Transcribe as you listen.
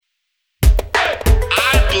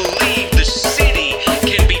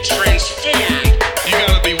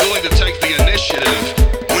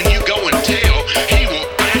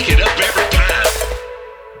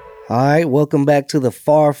All right, welcome back to the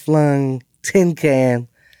Far Flung Tin Can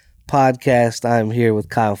podcast. I'm here with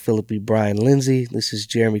Kyle Philippi, Brian Lindsay. This is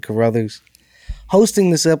Jeremy Carruthers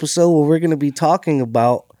hosting this episode where we're going to be talking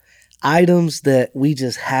about items that we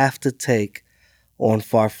just have to take on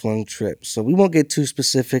far flung trips. So we won't get too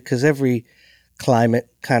specific because every climate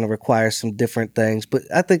kind of requires some different things. But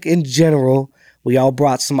I think in general, we all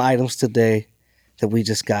brought some items today that we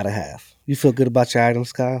just got to have. You feel good about your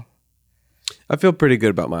items, Kyle? I feel pretty good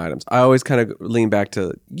about my items. I always kind of lean back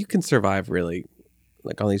to, you can survive really,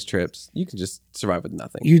 like on these trips. You can just survive with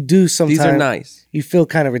nothing. You do sometimes. These are nice. You feel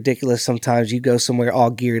kind of ridiculous sometimes. You go somewhere all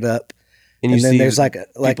geared up. And then see there's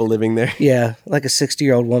people living there. Yeah, like a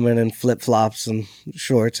 60-year-old woman in flip-flops and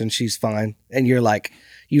shorts, and she's fine. And you're like,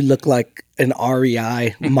 you look like an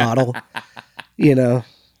REI model, you know.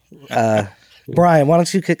 Brian, why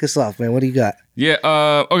don't you kick us off, man? What do you got?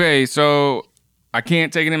 Yeah, okay, so I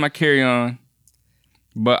can't take it in my carry-on,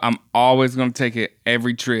 but I'm always going to take it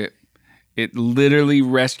every trip. It literally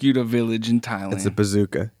rescued a village in Thailand. It's a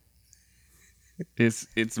bazooka.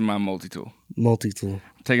 It's my multi-tool. Multi-tool.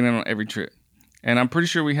 I'm taking it on every trip. And I'm pretty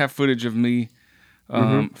sure we have footage of me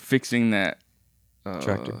fixing that.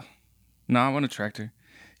 Tractor. No, I want a tractor.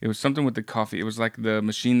 It was something with the coffee. It was like the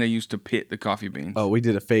machine they used to pit the coffee beans. Oh, we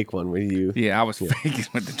did a fake one with you. Yeah, I was faking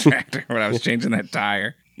with the tractor when I was changing that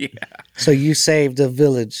tire. Yeah. So you saved a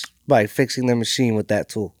village by fixing their machine with that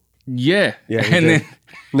tool. Yeah. Yeah.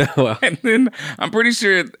 And then I'm pretty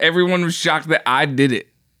sure everyone was shocked that I did it.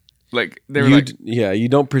 Like they were you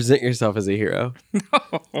don't present yourself as a hero.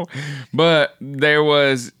 No. But there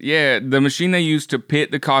was the machine they used to pit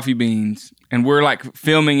the coffee beans, and we're like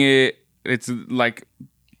filming it. It's like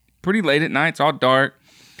pretty late at night. It's all dark,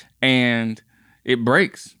 and it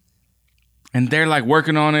breaks. And they're like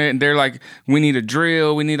working on it, and they're like, we need a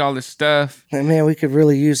drill, we need all this stuff. And man, we could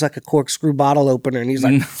really use like a corkscrew bottle opener. And he's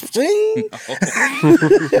like, Zing!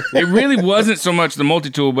 It really wasn't so much the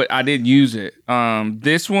multi-tool, but I did use it.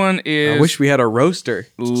 This one is... I wish we had a roaster.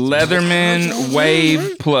 Leatherman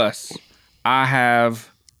Wave Plus.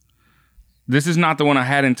 This is not the one I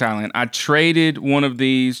had in Thailand. I traded one of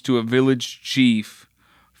these to a village chief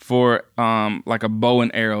for like a bow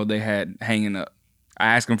and arrow they had hanging up.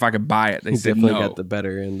 I asked him if I could buy it. They said definitely no. got the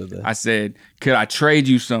better end of the... I said, could I trade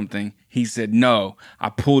you something? He said no. I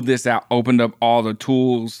pulled this out, opened up all the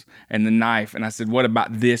tools and the knife, and I said, what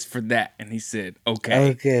about this for that? And he said, okay.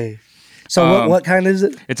 Okay. So what kind is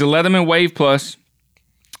it? It's a Leatherman Wave Plus.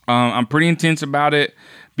 I'm pretty intense about it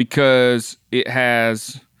because it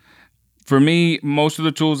has, for me, most of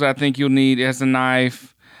the tools I think you'll need. It has a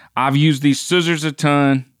knife. I've used these scissors a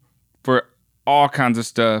ton for all kinds of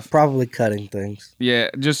stuff. Probably cutting things.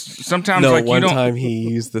 Yeah, just sometimes one time he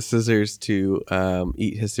used the scissors to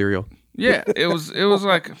eat his cereal. Yeah, it was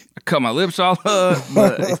like I cut my lips all up,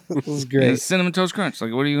 but It was great. Cinnamon Toast Crunch.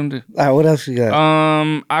 Like, what are you gonna do? All right, what else you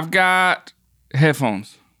got? I've got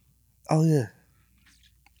headphones. Oh yeah.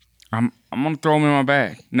 I'm gonna throw them in my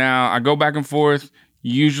bag. Now I go back and forth.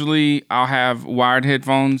 Usually I'll have wired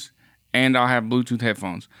headphones and I'll have Bluetooth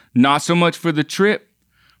headphones. Not so much for the trip,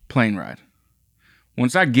 plane ride.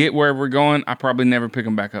 Once I get where we're going, I probably never pick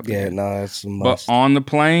them back up Yeah, again. no, that's a must. But on the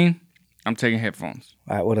plane, I'm taking headphones.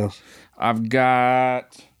 All right, what else? I've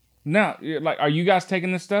got... No, like, are you guys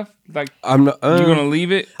taking this stuff? Like, I'm not... you going to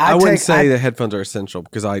leave it? I wouldn't say that headphones are essential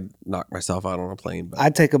because I knock myself out on a plane. But I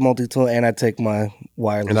take a multi-tool and I take my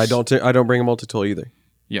wireless. and I don't bring a multi-tool either.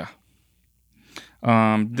 Yeah.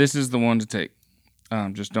 This is the one to take.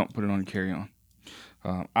 Just don't put it on your carry-on.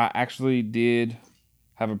 I actually did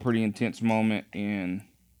have a pretty intense moment in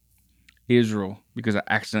Israel because I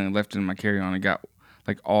accidentally left it in my carry-on and got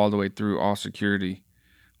like all the way through all security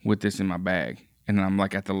with this in my bag. And then I'm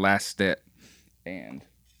like at the last step and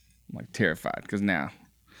I'm like terrified because now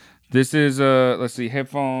this is, let's see,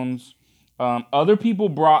 headphones. Other people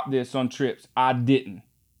brought this on trips. I didn't.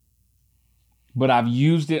 But I've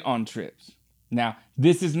used it on trips. Now,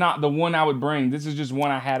 this is not the one I would bring. This is just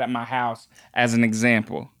one I had at my house as an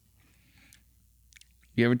example.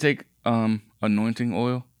 You ever take anointing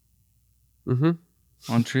oil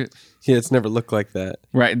on trips? Yeah, it's never looked like that.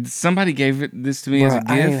 Right. Somebody gave this to me as a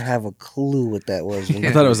gift. I didn't have a clue what that was.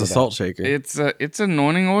 I thought it was a salt shaker. It's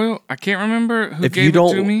anointing oil. I can't remember who gave it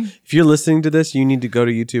to me. If you're listening to this, you need to go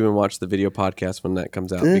to YouTube and watch the video podcast when that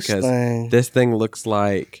comes out this thing looks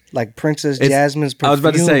like Princess Jasmine's perfume I was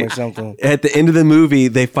about to say, or something. At the end of the movie,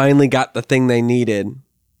 they finally got the thing they needed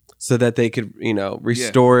so that they could,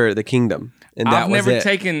 restore the kingdom. And that I've was never it.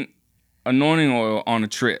 taken anointing oil on a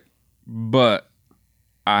trip, but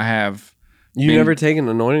I have. You've never taken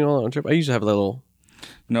anointing oil on a trip? I usually have a little.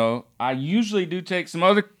 No, I usually do take some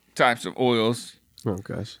other types of oils. Oh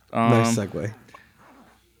gosh, nice segue.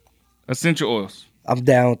 Essential oils. I'm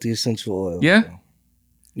down with the essential oil. Yeah?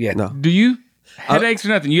 Yeah. No. Do you? Headaches or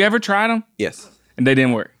nothing. You ever tried them? Yes. And they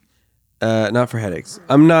didn't work. Not for headaches.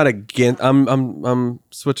 I'm not against. I'm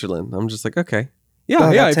Switzerland. I'm just like, okay, yeah,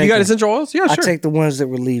 Dog, yeah. I If you take got them. essential oils, yeah, I sure. take the ones that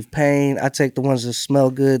relieve pain. I take the ones that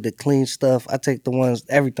smell good, that clean stuff. I take the ones,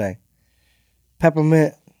 everything.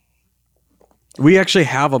 Peppermint. We actually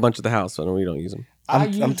have a bunch at the house, so we don't use them.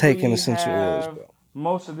 I'm taking essential oils, bro.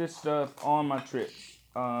 Most of this stuff on my trips.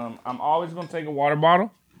 I'm always gonna take a water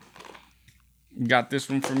bottle. Got this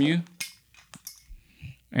one from you.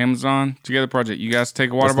 Amazon Together Project. You guys take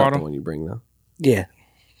a water That's not the bottle? one you bring though. Yeah.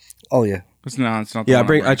 Oh, yeah. It's not the Yeah,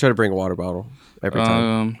 one I try to bring a water bottle every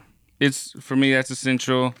time. It's for me. That's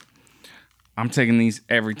essential. I'm taking these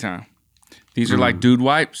every time. These are like dude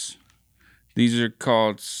wipes. These are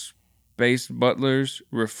called Space Butlers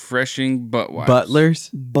Refreshing Butt Wipes.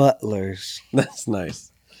 Butlers. That's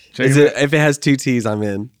nice. Check Is it it if it has 2 T's? I'm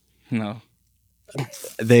in. No.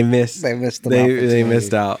 They missed. They missed the They opportunity.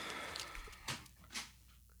 missed out.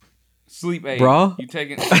 Sleep aid. Bra? You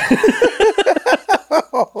taking?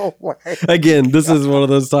 Oh, my. Again, this is one of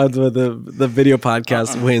those times where the video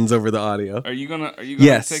podcast wins over the audio. Are you gonna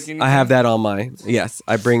Yes, take anything? I have that on mine. Yes,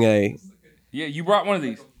 I bring a. Yeah, you brought one of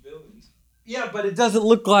these. Yeah, but it doesn't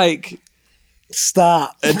look like.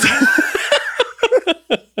 Stop.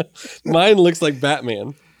 Mine looks like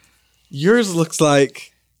Batman. Yours looks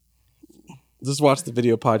like. Just watch the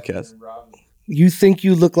video podcast. You think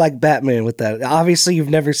you look like Batman with that. Obviously, you've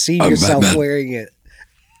never seen yourself Batman. wearing it.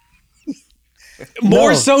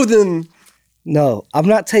 More No. so than. No, I'm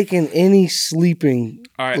not taking any sleeping.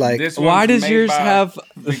 All right. Like, this why one's does made yours by have-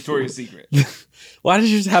 Victoria's Secret? Why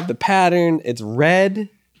does yours have the pattern? It's red,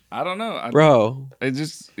 I don't know. bro.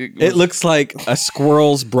 It looks like a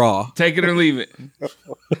squirrel's bra. Take it or leave it.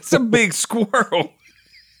 It's a big squirrel.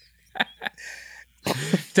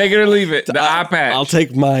 Take it or leave it. The eye patch. I'll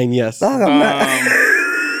take mine. Yes. Dog, I'm not.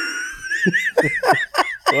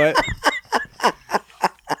 What?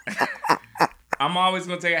 I'm always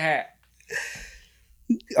gonna take a hat.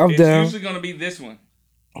 I'm It's down. usually gonna be this one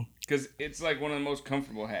because it's like one of the most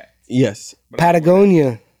comfortable hats. Yes. But I wear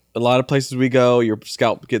Patagonia. A lot of places we go, your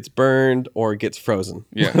scalp gets burned or gets frozen.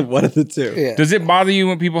 Yeah. One of the two. Yeah. it. Does it bother you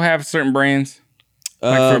when people have certain brands,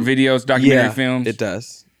 like for videos, documentary yeah, films? It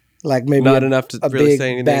does. Like maybe Not enough to a really big say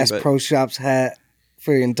anything. Bass But Pro Shops hat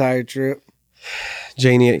for your entire trip.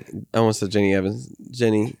 Janie, I almost said Jenny Evans.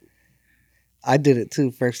 Jenny, I did it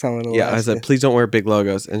too. First time in Alaska. yeah, I said, please don't wear big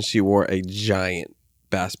logos. And she wore a giant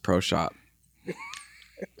Bass Pro Shop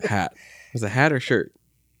hat. Was it a hat or shirt?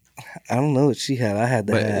 I don't know what she had. I had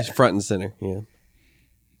the But hat. it's front and center. Yeah.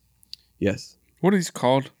 Yes. What are these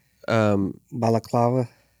called? Balaclava.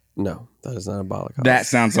 No, that is not a balaclava. That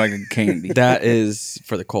sounds like a candy. That is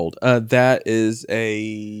for the cold. That is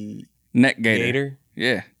a Neck gaiter. gator,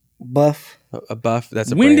 Yeah. Buff. a buff.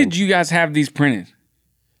 That's a When brand. did you guys have these printed?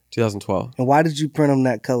 2012. And why did you print them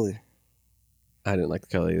that color? I didn't like the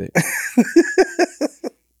color either.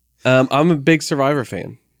 I'm a big Survivor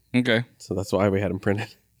fan, Okay. so that's why we had them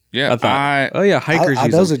printed. Yeah. I thought, oh yeah, hikers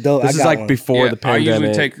use those them. are dope. This I is got like one. before the I usually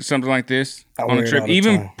pandemic. take something like this I on wear a it trip. all the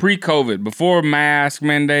Even time. pre-COVID, before mask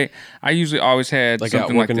mandate, I usually always had like out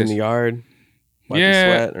something like working this. in the yard. Wiping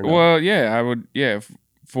Yeah. sweat or no? Well, yeah, I would. Yeah.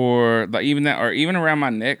 For like even that, or even around my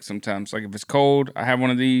neck sometimes. Like if it's cold, I have one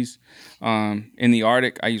of these. In the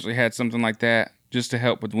Arctic, I usually had something like that just to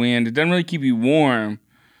help with wind. It doesn't really keep you warm.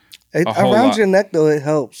 A whole Around lot. your neck though, it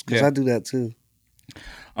helps because Yeah. I do that too.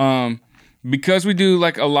 Because we do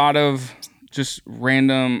like a lot of just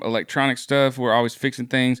random electronic stuff, we're always fixing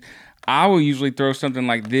things. I will usually throw something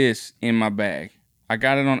like this in my bag. I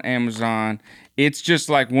got it on Amazon. It's just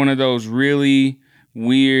like one of those really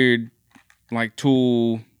weird, like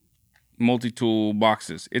multi-tool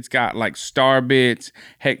boxes. It's got like star bits.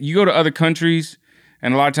 Heck, you go to other countries,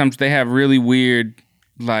 and a lot of times they have really weird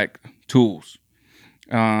like tools.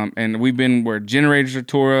 And we've been where generators are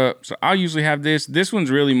tore up. So I'll usually have this. This one's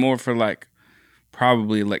really more for like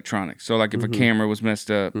probably electronics. So like if a camera was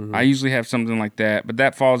messed up, I usually have something like that. But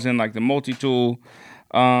that falls in like the multi-tool.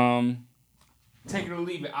 Take it or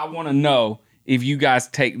leave it. I want to know if you guys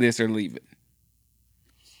take this or leave it.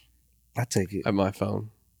 I take it. At my phone.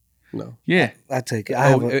 No. Yeah. I take it. I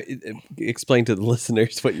have a, Explain to the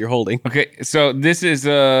listeners what you're holding. Okay. So this is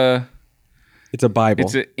It's a Bible.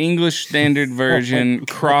 It's an English Standard Version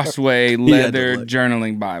Crossway He had to leather look.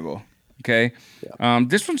 journaling Bible. Okay,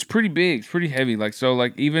 this one's pretty big. It's pretty heavy. Like so,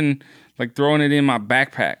 like even like throwing it in my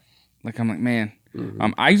backpack. Like I'm like, man,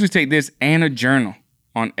 I usually take this and a journal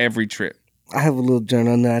on every trip. I have a little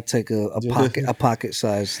journal, and then I take a pocket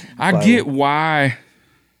size. I get why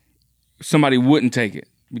somebody wouldn't take it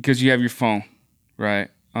because you have your phone, right?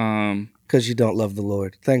 Because you don't love the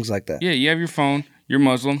Lord, things like that. Yeah, you have your phone. You're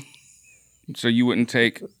Muslim, so you wouldn't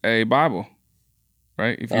take a Bible,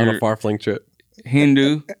 right? If On you're a far-flung trip.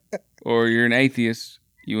 Hindu or you're an atheist,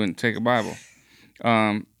 you wouldn't take a Bible.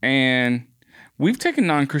 And we've taken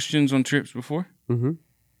non-Christians on trips before,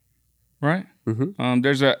 right?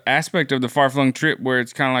 There's an aspect of the far-flung trip where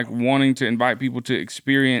it's kind of like wanting to invite people to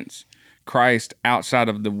experience Christ outside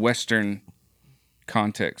of the Western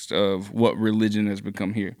context of what religion has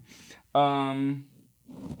become here.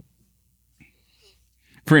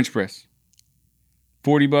 French press,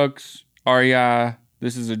 $40, REI.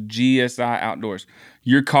 This is a GSI Outdoors.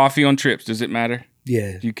 Your coffee on trips, does it matter?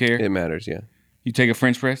 Yeah. Do you care? It matters, yeah. You take a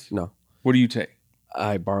French press? No. What do you take?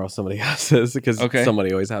 I borrow somebody else's because Okay.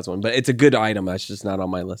 somebody always has one. But it's a good item. That's just not on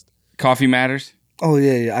my list. Coffee matters? Oh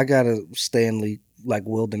yeah. I got a Stanley like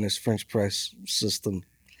Wilderness French press system.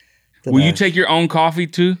 Will you take your own coffee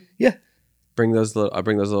too? Yeah. I bring those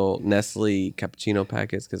little Nestle cappuccino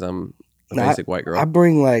packets because I'm a No, basic white girl. I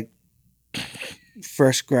bring like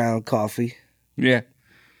fresh ground coffee. Yeah.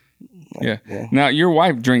 Yeah. Now, your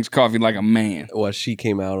wife drinks coffee like a man. Well, she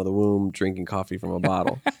came out of the womb drinking coffee from a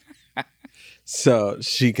bottle. So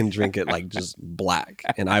she can drink it like just black.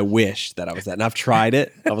 And I wish that I was that. And I've tried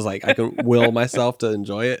it. I was like, I can will myself to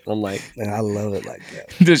enjoy it. I'm like, And I love it like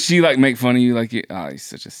that. Does she like make fun of you? Like, oh, he's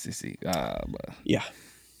such a sissy. yeah.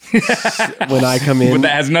 When I come in. But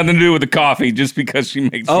that has nothing to do with the coffee, just because she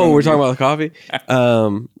makes fun Oh, of we're you. talking about the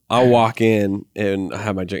coffee? I'll walk in and I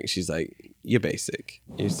have my drink. She's like, you're basic.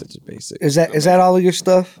 You're such a basic. Is that all of your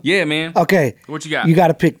stuff? Yeah, man. Okay. What you got? You got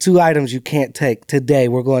to pick 2 items you can't take today.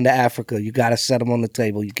 We're going to Africa. You got to set them on the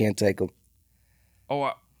table. You can't take them.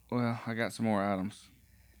 Oh, I got some more items.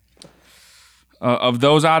 Of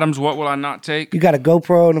those items, what will I not take? You got a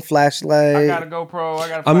GoPro and a flashlight. I got a GoPro. I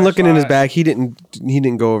got a I'm looking in his flashlight. bag. He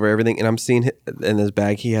didn't go over everything, and I'm seeing in his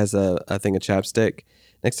bag he has a thing of chapstick.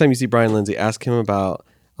 Next time you see Brian Lindsay, ask him about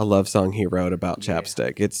a love song he wrote about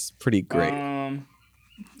chapstick. It's pretty great.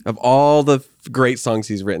 Of all the great songs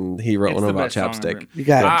he's written, he wrote It's one the about best song I've chapstick. written. You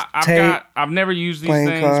got tape. I've never used these playing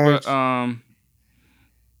things, cards. but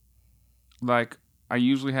like I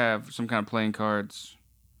usually have some kind of playing cards.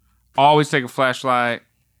 Always take a flashlight.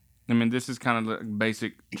 I mean, this is kind of the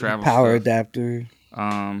basic travel Power stuff. adapter.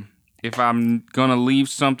 If I'm gonna leave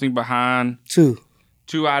something behind, 2.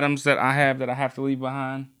 2 items that I have to leave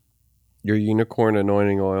behind. Your unicorn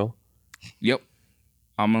anointing oil. Yep,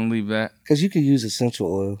 I'm gonna leave that. Because you could use essential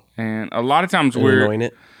oil. And a lot of times And anoint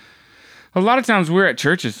it. we're at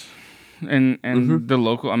churches, and the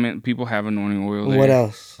local. I mean, people have anointing oil there. What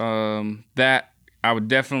else? That I would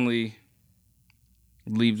definitely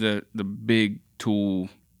leave the big tool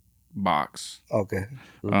box. Okay.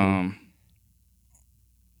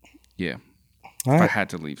 Yeah. All If I right. had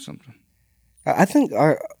to leave something. I think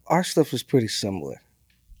our stuff is pretty similar.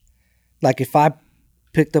 Like if I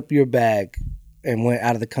picked up your bag and went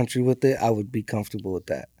out of the country with it, I would be comfortable with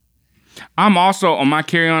that. I'm also on my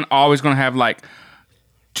carry-on always gonna have like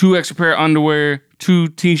 2 extra pair of underwear, 2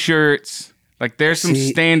 t-shirts. Like there's some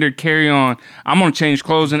standard carry-on. I'm gonna change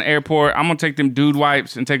clothes in the airport. I'm gonna take them dude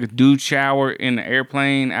wipes and take a dude shower in the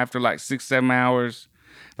airplane after like 6-7 hours.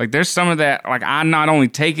 Like there's some of that. Like I not only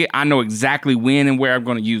take it, I know exactly when and where I'm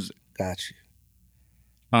gonna use it. Got you.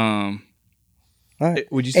 Um, All right.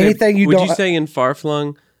 Would you say Anything you would don't- you say in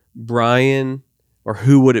Farflung, Brian, or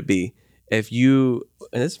who would it be if you?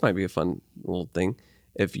 And this might be a fun little thing.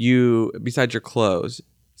 If you, besides your clothes,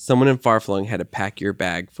 someone in Farflung had to pack your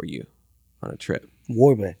bag for you on a trip.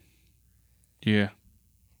 Warbay. yeah.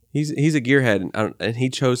 He's a gearhead, and he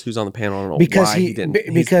chose who's on the panel. I don't know Because why he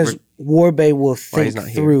didn't. because Warbay will Why he's think not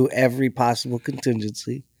here. through every possible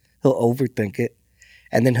contingency. He'll overthink it.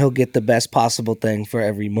 And then he'll get the best possible thing for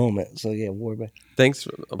every moment. So yeah, Warbay. Thanks,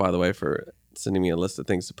 by the way, for sending me a list of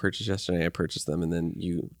things to purchase yesterday. I purchased them, and then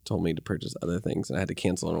you told me to purchase other things, and I had to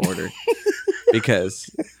cancel an order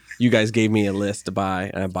because you guys gave me a list to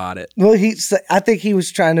buy, and I bought it. Well, I think he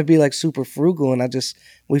was trying to be like super frugal, and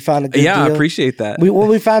we found a good Yeah, deal. I appreciate that.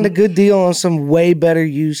 We found a good deal on some way better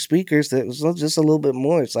used speakers that was just a little bit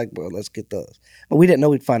more. It's like, bro, let's get those. But we didn't know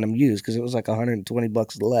we'd find them used because it was like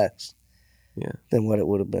 $120 less than what it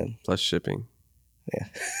would have been. Plus shipping.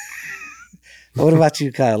 What about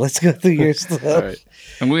you, Kyle? Let's go through your stuff. All right.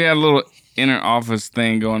 And we had a little inner office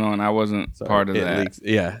thing going on. I wasn't Sorry, part of it that. leaks.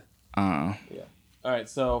 Yeah. All right.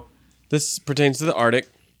 So this pertains to the Arctic.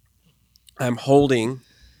 I'm holding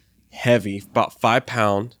heavy, about 5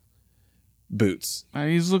 pound boots.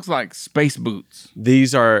 These looks like space boots.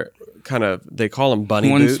 These are kind of, they call them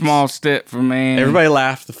bunny One boots. small step for man. Everybody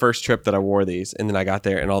laughed the first trip that I wore these, and then I got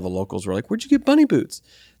there and all the locals were like, where'd you get bunny boots?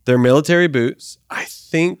 They're military boots. I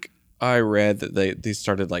think I read that these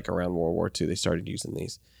started like around World War II. They started using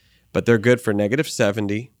these. But they're good for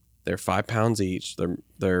 -70. They're 5 pounds each.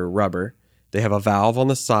 They're rubber. They have a valve on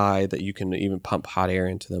the side that you can even pump hot air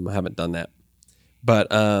into them. I haven't done that. But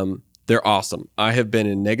they're awesome. I have been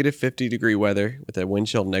in -50-degree weather with a wind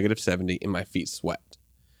chill of -70 and my feet sweat.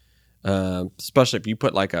 Especially if you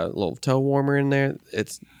put like a little toe warmer in there,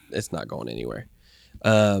 it's not going anywhere.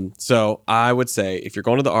 So I would say if you're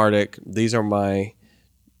going to the Arctic, these are my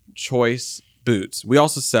choice boots. We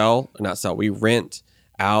also we rent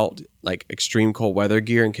out like extreme cold weather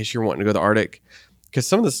gear in case you're wanting to go to the Arctic, because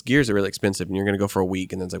some of this gears are really expensive and you're going to go for a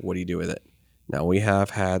week and then it's like, what do you do with it? Now we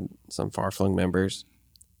have had some Far-Flung members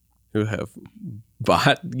who have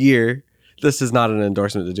bought gear. This is not an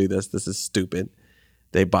endorsement to do this. This is stupid.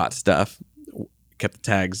 They bought stuff, kept the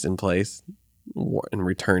tags in place, and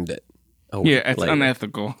returned it. Yeah, it's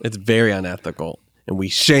unethical. It's very unethical. And we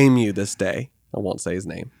shame you this day. I won't say his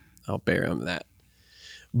name. I'll bear him that.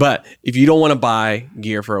 But if you don't want to buy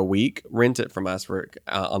gear for a week, rent it from us. We're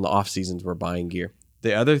on the off seasons, we're buying gear.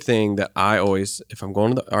 The other thing that I always, if I'm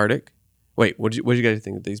going to the Arctic, wait, what did you guys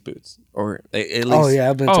think of these boots? Or at least,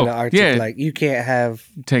 I've been to the Arctic. Yeah. Like you can't have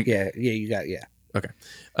Okay.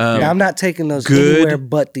 I'm not taking those anywhere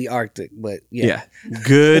but the Arctic. But yeah,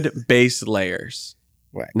 good base layers.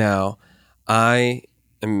 Right now, I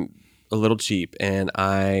am a little cheap, and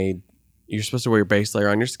you're supposed to wear your base layer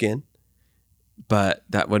on your skin, but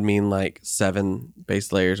that would mean like 7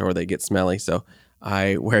 base layers, or they get smelly. So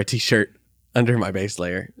I wear a t-shirt under my base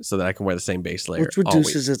layer so that I can wear the same base layer, which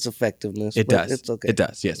reduces its effectiveness. It does. It's okay. It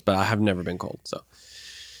does. Yes, but I have never been cold. So,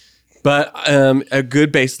 but a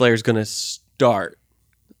good base layer is going to start.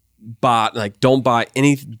 Don't buy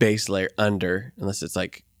any base layer under unless it's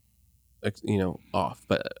like, off.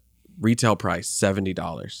 But retail price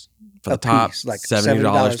 $70 for the top, like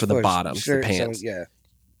 $70 for the bottoms, the pants. Yeah.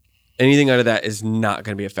 Anything under that is not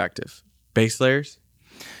going to be effective. Base layers.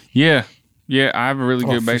 Yeah, I have a really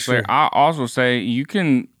good base layer. I also say you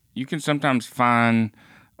can sometimes find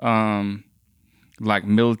like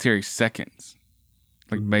military seconds,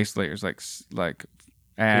 like base layers, like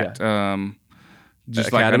at just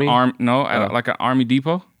Academy? like like an Army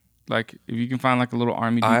Depot. Like if you can find like a little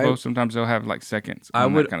Army Depot, sometimes they'll have like seconds. I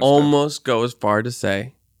would almost go as far to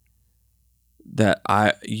say that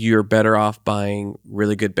you're better off buying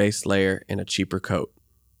really good base layer and a cheaper coat.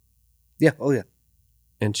 Yeah. Oh yeah.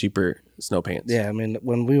 And cheaper snow pants. Yeah, I mean,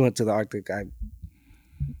 when we went to the Arctic,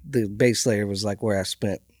 the base layer was like where I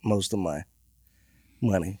spent most of my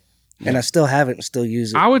money, and I still haven't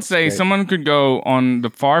use it. I would say someone could go on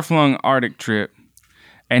the Far-Flung Arctic trip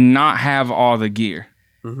and not have all the gear,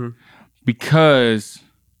 because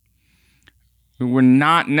we're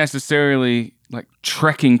not necessarily like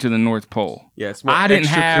trekking to the North Pole. Yeah, it's more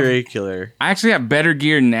extracurricular. I actually have better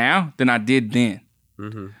gear now than I did then.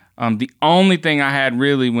 Mm-hmm. The only thing I had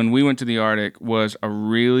really when we went to the Arctic was a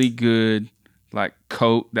really good like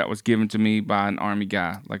coat that was given to me by an Army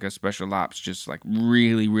guy, like a special ops, just like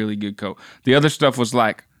really, really good coat. The other stuff was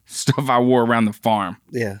like stuff I wore around the farm.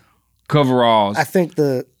 Yeah. Coveralls. I think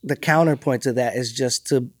the counterpoint to that is just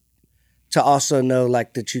to also know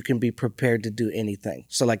like that you can be prepared to do anything.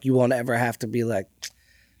 So like you won't ever have to be like,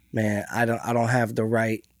 man, I don't have the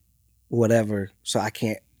right whatever, so I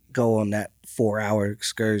can't go on that 4-hour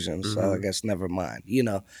excursion. So I guess never mind.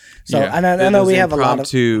 So I know we have a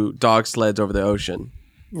lot of dog sleds over the ocean.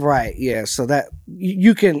 Right. Yeah. So that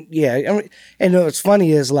you can. Yeah. I mean, and what's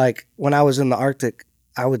funny is like when I was in the Arctic,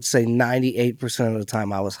 I would say 98% of the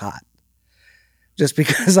time I was hot. Just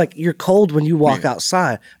because like you're cold when you walk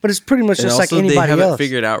outside, but it's pretty much just like anybody else. They haven't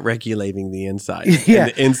figured out regulating the inside. Yeah.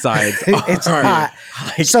 And the inside it's hot.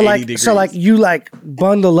 So like you like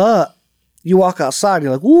bundle up. You walk outside,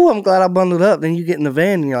 you're like, ooh, I'm glad I bundled up. Then you get in the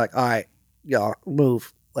van and you're like, all right, y'all,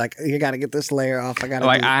 move. Like, you got to get this layer off.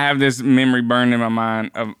 I have this memory burned in my mind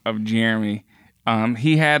of Jeremy.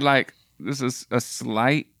 He had like, this is a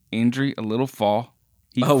slight injury, a little fall.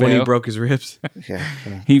 When he broke his ribs. Yeah.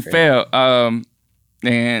 He fell.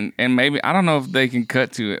 And maybe, I don't know if they can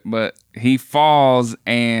cut to it, but he falls,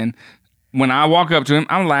 and when I walk up to him,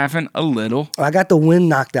 I'm laughing a little. I got the wind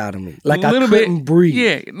knocked out of me. Like I couldn't breathe.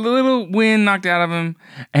 Yeah, a little wind knocked out of him.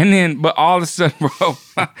 And then, but all of a sudden, bro,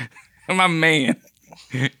 my man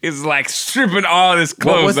is like stripping all this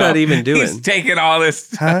clothes off. What was that even doing? He's taking all this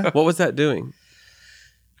stuff. What was that doing?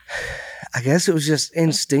 I guess it was just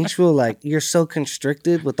instinctual. Like, you're so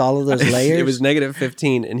constricted with all of those layers. It was negative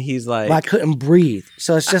 15, and he's like, I couldn't breathe.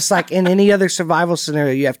 So it's just like in any other survival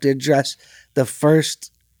scenario, you have to address the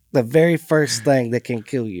very first thing that can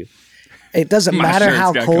kill you. It doesn't matter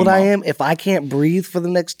how cold I am. If I can't breathe for the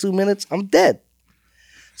next 2 minutes, I'm dead.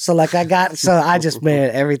 So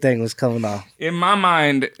man, everything was coming off. In my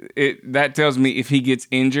mind, that tells me if he gets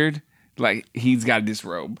injured, like, he's got to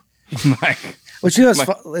disrobe. Like, which, you know,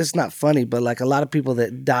 it's not funny, but like a lot of people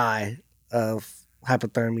that die of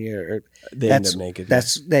hypothermia, they end up naked.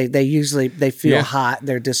 They usually feel hot,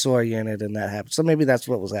 they're disoriented, and that happens. So maybe that's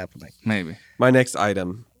what was happening. Maybe. My next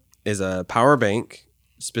item is a power bank,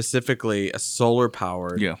 specifically a solar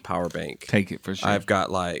powered power bank. Take it for sure. I've got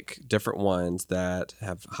like different ones that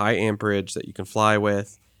have high amperage that you can fly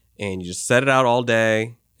with, and you just set it out all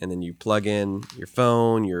day, and then you plug in your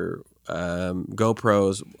phone, your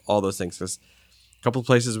GoPros, all those things. Because a couple of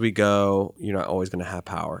places we go, you're not always going to have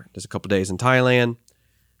power. There's a couple days in Thailand,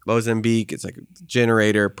 Mozambique, it's like a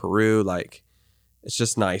generator, Peru, like, it's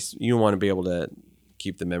just nice. You want to be able to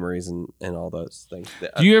keep the memories and all those things.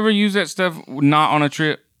 Do you ever use that stuff not on a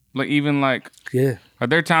trip? Like, even like, are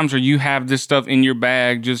there times where you have this stuff in your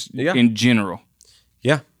bag just in general?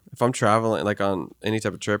 Yeah. If I'm traveling, like on any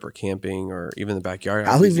type of trip or camping or even the backyard,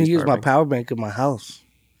 I'll even use my power bank in my house.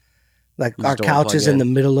 Like, our couch is in the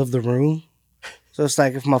middle of the room. So it's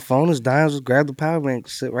like, if my phone is dying, I'll just grab the power bank,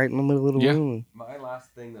 sit right in the middle of the room. My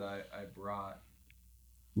last thing that I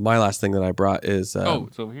brought is...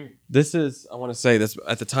 it's over here. This is, I want to say this,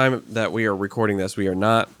 at the time that we are recording this, we are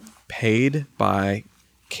not paid by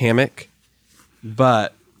Kamek,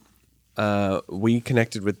 but we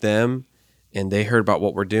connected with them, and they heard about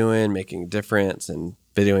what we're doing, making a difference, and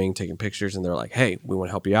videoing, taking pictures, and they're like, hey, we want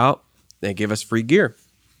to help you out. They give us free gear.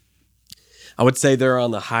 I would say they're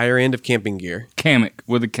on the higher end of camping gear. Kamek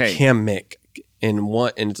with a K. Kamek. And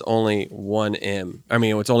it's only one M. I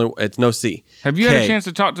mean, it's no C. Have you had a chance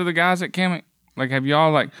to talk to the guys at Kamek? Like, have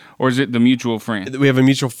y'all or is it the mutual friend? We have a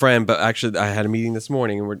mutual friend, but actually I had a meeting this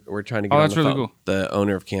morning, and we're trying to get on the phone. Cool. The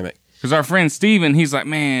owner of Kamek. Because our friend Steven, he's like,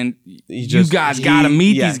 man, you guys got to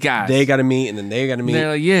meet these guys. They got to meet, and then they got to meet.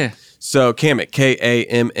 They're like, yeah. So Kamek,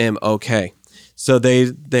 Kammok. So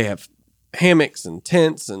they have hammocks and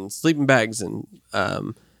tents and sleeping bags and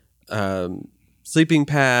sleeping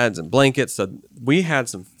pads and blankets. So we had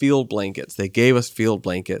some field blankets. They gave us field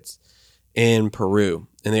blankets in Peru,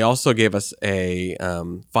 and they also gave us a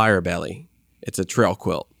fire belly. It's a trail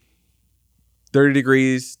quilt. 30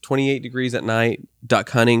 degrees, 28 degrees at night, duck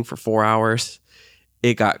hunting for 4 hours.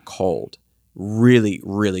 It got cold, really,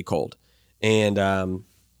 really cold. And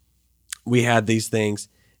we had these things.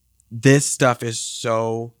 This stuff is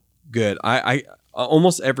so good. I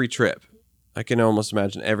almost every trip, I can almost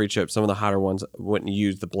imagine every trip, some of the hotter ones wouldn't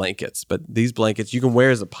use the blankets, but these blankets you can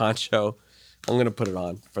wear as a poncho. I'm going to put it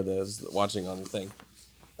on for those watching on the thing,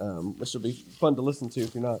 which will be fun to listen to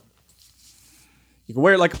if you're not. You can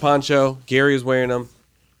wear it like a poncho. Gary is wearing them,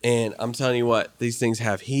 and I'm telling you what, these things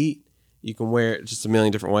have heat. You can wear it just a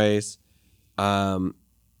million different ways. I'm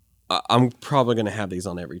probably going to have these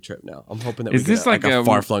on every trip now. I'm hoping that we get like a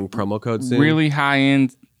far-flung promo code soon. Really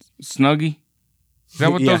high-end Snuggie? Is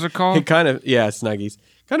that what those are called? It kind of, Snuggies.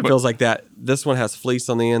 Kind of feels like that. This one has fleece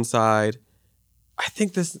on the inside. I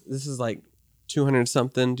think this is like 200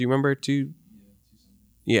 something. Do you remember?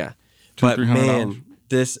 Yeah. But man,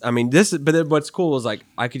 but what's cool is like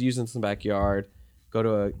I could use this in the backyard, go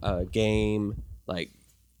to a game, like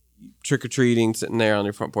trick-or-treating, sitting there on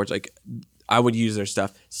your front porch. Like, I would use their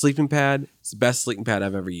stuff. Sleeping pad, it's the best sleeping pad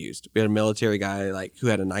I've ever used. We had a military guy who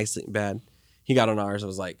had a nice sleeping pad. He got on ours. I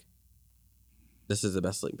was like, this is the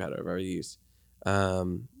best sleeping pad I've ever used.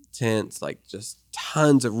 Tents, like just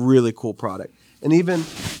tons of really cool product. And even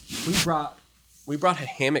we brought a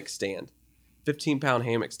hammock stand, 15-pound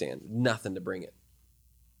hammock stand. Nothing to bring it.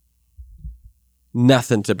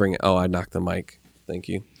 Oh, I knocked the mic. Thank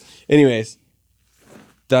you. Anyways,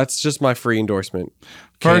 that's just my free endorsement.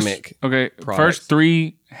 Kamek products. First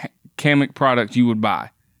 3 Kamek products you would buy.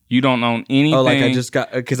 You don't own anything. Oh, like I just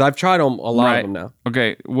got, because I've tried a lot of them now.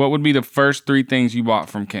 Okay, what would be the first 3 things you bought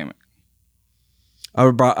from Kamek? I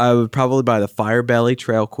would probably buy the Fire Belly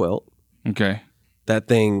Trail Quilt. Okay. That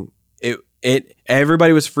thing,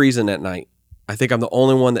 everybody was freezing at night. I think I'm the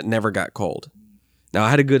only one that never got cold. Now, I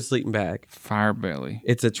had a good sleeping bag. Fire Belly.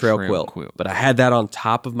 It's a trail quilt. But I had that on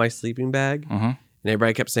top of my sleeping bag. And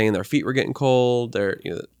everybody kept saying their feet were getting cold.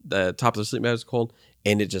 The top of the sleeping bag was cold.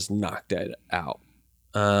 And it just knocked it out.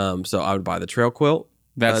 So I would buy the trail quilt.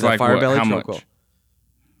 That's like Fire Belly how trail much? Quilt.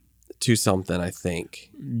 $2 something, I think.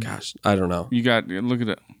 Gosh, I don't know. You got, look at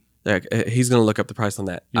it. He's going to look up the price on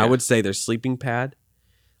that. Yeah. I would say their sleeping pad,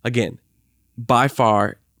 again, by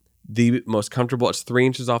far the most comfortable. It's 3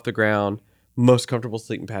 inches off the ground. Most comfortable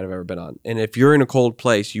sleeping pad I've ever been on. And if you're in a cold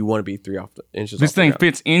place, you want to be 3 inches This off the thing ground.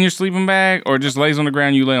 fits in your sleeping bag or just lays on the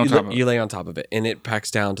ground, you lay on top of it? You lay on top of it, and it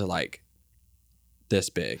packs down to like this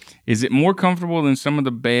big. Is it more comfortable than some of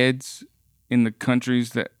the beds in the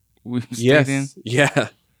countries that we've stayed in? Yeah.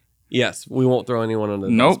 Yes. We won't throw anyone under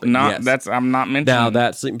the Nope, bus, but yes. I'm not mentioning. Now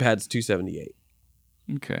that sleeping pad's $278.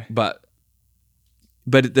 Okay. But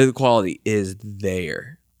the quality is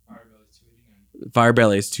there. Fire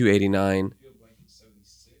Belly is $289.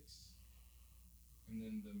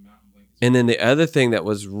 And then the other thing that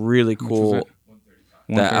was really cool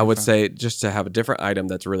that I would say, just to have a different item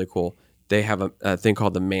that's really cool, they have a thing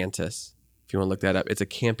called the Mantis. If you want to look that up, it's a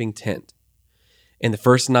camping tent. And the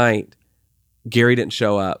first night, Gary didn't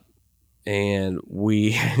show up, and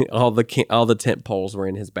we all the tent poles were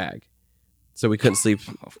in his bag, so we couldn't sleep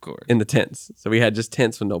of course in the tents. So we had just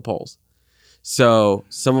tents with no poles. So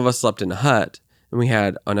some of us slept in a hut, and we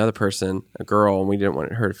had another person, a girl, and we didn't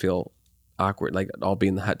want her to feel awkward, like all be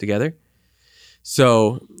in the hut together.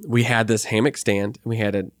 So we had this hammock stand, and we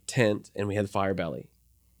had a tent, and we had the Fire Belly.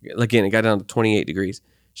 Again, it got down to 28 degrees.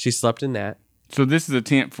 She slept in that. So this is a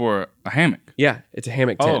tent for a hammock? Yeah, it's a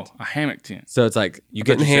hammock tent. Oh, a hammock tent. So it's like you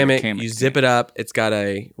get in the hammock, you zip it up. It's got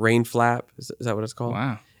a rain flap. Is that what it's called?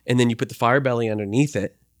 Wow. And then you put the Fire Belly underneath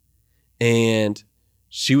it, and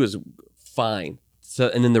she was fine. So,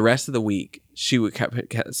 and then the rest of the week, she would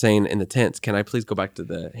kept saying in the tents, "Can I please go back to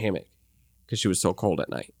the hammock?" Because she was so cold at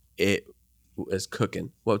night. It was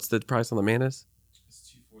cooking. What's the price on the Mantis?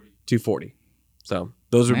 It's $240. So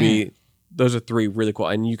those are 3 really cool,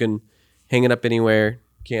 and you can hang it up anywhere,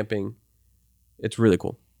 camping. It's really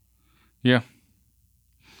cool. Yeah.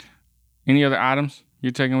 Any other items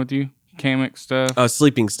you're taking with you? Hammock stuff?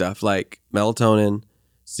 Sleeping stuff like melatonin,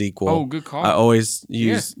 ZzzQuil. Oh, good call. I always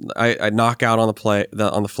use. Yeah. I knock out on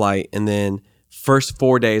the flight, and then first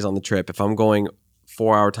 4 days on the trip, if I'm going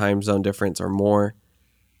 4-hour time zone difference or more,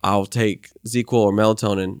 I'll take ZzzQuil or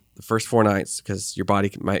melatonin the first 4 nights because your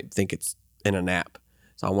body might think it's in a nap.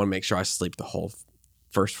 So I want to make sure I sleep the whole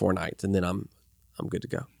first 4 nights, and then I'm good to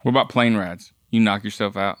go. What about plane rides? You knock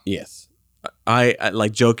yourself out? Yes. I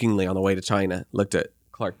like jokingly on the way to China looked at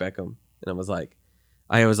Clark Beckham, and I was like,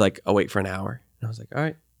 I'll wait for an hour. And I was like, all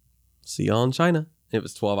right, see y'all in China. And it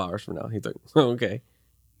was 12 hours from now. He's like, oh, okay.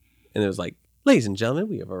 And it was like, ladies and gentlemen,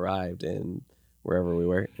 we have arrived in wherever we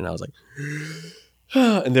were. And I was like,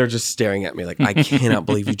 and they're just staring at me like, I cannot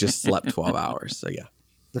believe you just slept 12 hours. So yeah.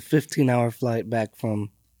 The 15-hour flight back from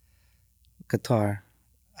Qatar,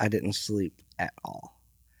 I didn't sleep at all.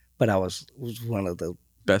 But I was one of the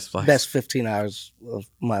best 15 hours of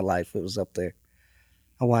my life. It was up there.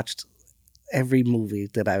 I watched every movie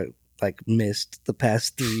that I missed the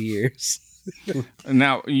past 3 years.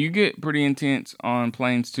 Now, you get pretty intense on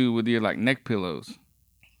planes too with your neck pillows,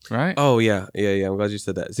 right? Oh yeah. I'm glad you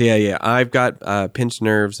said that. So yeah. I've got pinched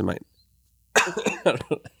nerves in my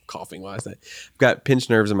coughing while I say. I've got pinched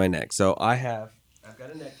nerves in my neck. So I've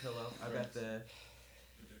got a neck pillow. I've got the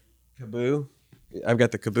Kaboo. I've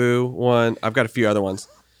got the Kaboo one. I've got a few other ones.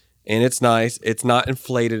 And it's nice. It's not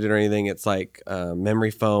inflated or anything. It's like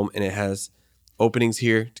memory foam, and it has openings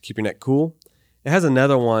here to keep your neck cool. It has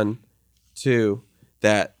another one too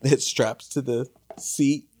that it straps to the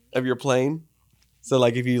seat of your plane. So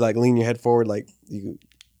like if you lean your head forward, you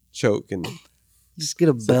choke and just get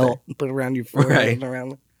a belt and put it around your forehead. Right. And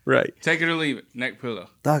around. Right. Take it or leave it. Neck pillow.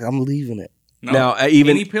 Dog, I'm leaving it. No. Now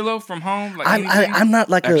any pillow from home. I'm not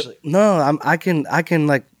like Actually,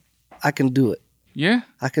 I can do it. Yeah.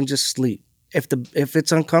 I can just sleep. If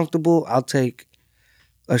it's uncomfortable, I'll take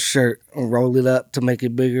a shirt and roll it up to make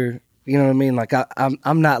it bigger. You know what I mean? Like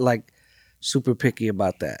I'm not super picky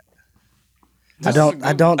about that. I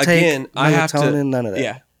don't take melatonin, none of that.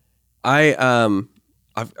 Yeah.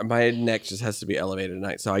 My neck just has to be elevated at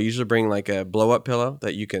night. So I usually bring a blow up pillow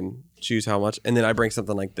that you can choose how much. And then I bring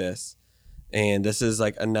something like this. And this is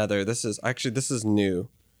this is new.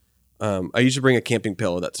 I usually bring a camping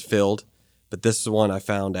pillow that's filled, but this is one I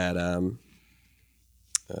found at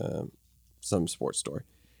some sports store.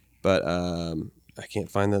 But I can't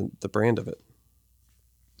find the brand of it.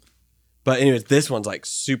 But anyways, this one's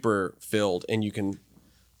super filled, and you can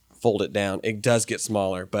fold it down. It does get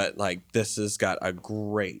smaller, but this has got a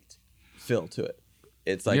great fill to it.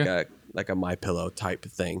 It's a MyPillow type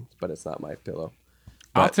of thing, but it's not MyPillow.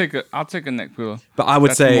 But I'll take a neck pillow. But I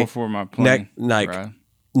would That's say more for my plane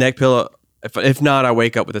neck pillow. If not, I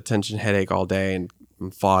wake up with a tension headache all day and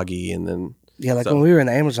I'm foggy, and then when we were in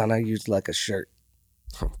Amazon, I used a shirt.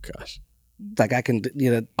 Oh gosh, Like I can,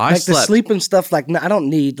 I like the slept- sleeping stuff. Like I don't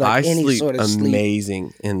need like I any sleep sort of sleep.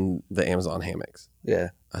 amazing in the Amazon hammocks. Yeah,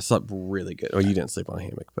 I slept really good. Oh, you didn't sleep on a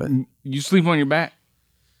hammock, but You sleep on your back?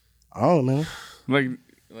 I don't know. Like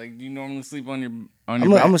do you normally sleep on your I'm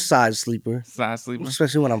back? a side sleeper, Side sleeper.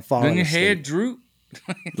 especially when I'm falling. Doesn't your asleep. head droop?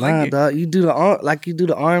 Nah, dog. You do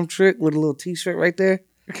the arm trick with a little T-shirt right there.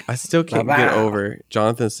 I still can't get over.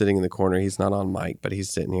 Jonathan's sitting in the corner. He's not on mic, but he's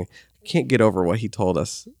sitting here. I can't get over what he told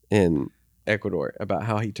us in Ecuador about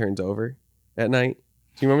how he turns over at night.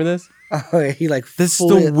 Do you remember this? Oh, he like This is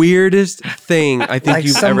flip, the weirdest thing I think like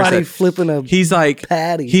you've ever somebody said. flipping a He's like,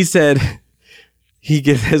 patty. he said,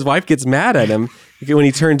 his wife gets mad at him when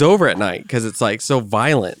he turns over at night because it's like so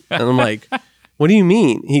violent. And I'm like, what do you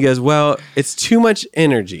mean? He goes, well, it's too much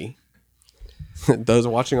energy. Those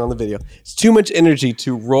watching on the video, it's too much energy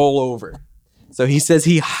to roll over. So he says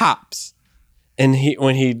he hops, and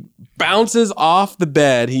when he bounces off the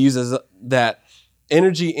bed, he uses that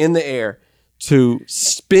energy in the air to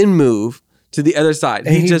spin move to the other side.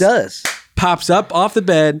 and he just does. pops up off the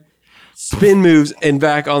bed, spin moves, and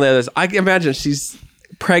back on the other side. I can imagine she's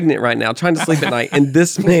pregnant right now, trying to sleep at night, and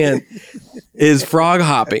this man is frog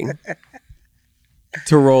hopping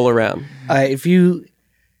to roll around. All right,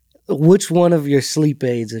 which one of your sleep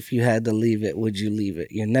aids, if you had to leave it, would you leave it?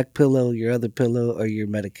 Your neck pillow, your other pillow, or your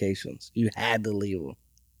medications? You had to leave them.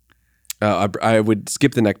 I would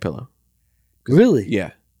skip the neck pillow. Really?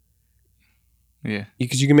 Yeah. Yeah.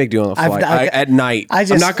 Because you can make do on the I've- flight. At night. I I'm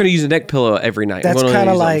just- not going to use a neck pillow every night. That's I'm going kind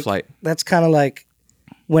to of use it on the like flight. that's kind of like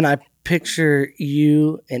when I picture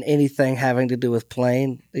you and anything having to do with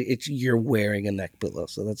plane. You're wearing a neck pillow,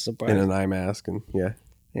 so that's In surprising. an eye mask. And yeah.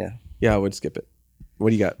 Yeah. I would skip it.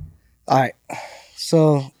 What do you got? All right,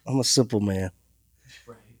 so I'm a simple man.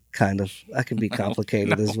 Kind of. I can be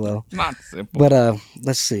complicated as well. Not simple. But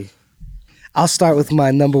let's see. I'll start with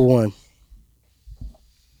my number one.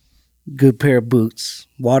 Good pair of boots,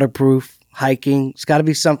 waterproof, hiking. It's got to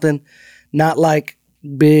be something not like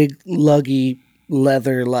big, luggy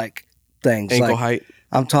leather like things. Ankle like, height.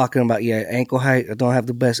 I'm talking about ankle height. I don't have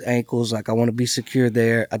the best ankles. Like I want to be secure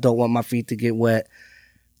there. I don't want my feet to get wet.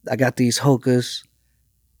 I got these Hokas.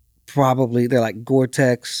 Probably they're like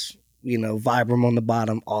Gore-Tex, Vibram on the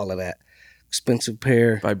bottom, all of that. Expensive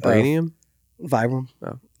pair. of Vibranium? Vibram.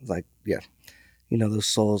 Oh. Like, those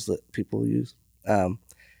soles that people use.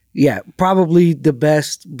 Probably the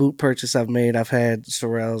best boot purchase I've made. I've had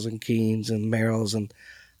Sorels and Keens and Merrells and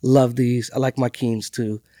love these. I like my Keens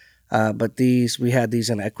too. But we had these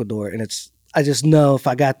in Ecuador, and I just know if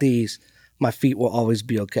I got these, my feet will always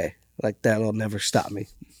be okay. Like that'll never stop me.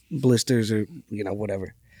 Blisters or,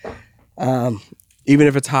 whatever. Even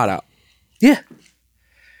if it's hot out. Yeah.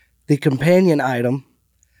 The companion item,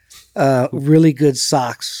 really good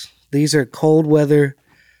socks. These are cold weather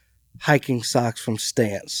hiking socks from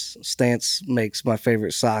Stance. Stance makes my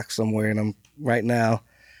favorite socks. I'm wearing them right now.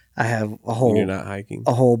 I have When you're not hiking.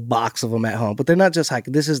 a whole box of them at home, but they're not just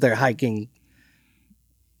hiking. This is their hiking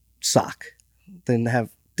sock. They have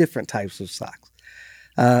different types of socks.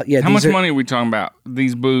 How much money are we talking about?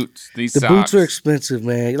 These boots, these The socks. boots are expensive,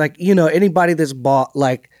 man. Like, anybody that's bought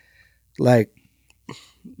like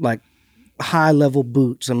high level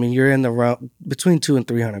boots, I mean, you're in the realm between $200 and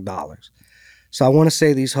 $300. So I want to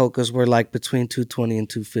say these Hokas were like between $220 and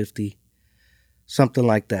 $250, something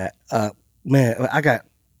like that. Man, I got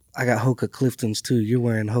Hoka Cliftons too. You're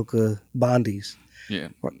wearing Hoka Bondis. Yeah.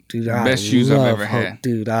 Dude, Best shoes I've ever had.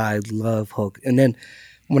 Dude, I love Hoka. And then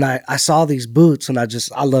when I saw these boots and I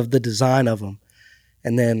love the design of them.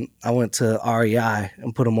 And then I went to REI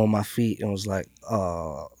and put them on my feet and was like,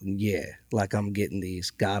 oh, yeah, like I'm getting these.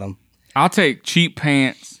 Got them. I'll take cheap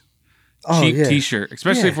pants, cheap t-shirt,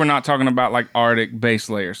 especially if we're not talking about like Arctic base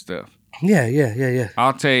layer stuff. Yeah.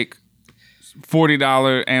 I'll take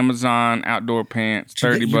 $40 Amazon outdoor pants,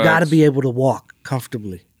 $30. You got to be able to walk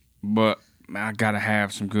comfortably. But I got to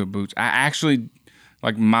have some good boots. I actually,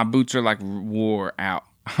 like, my boots are like wore out.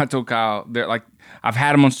 I told Kyle, they're like, I've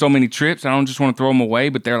had them on so many trips. I don't just want to throw them away,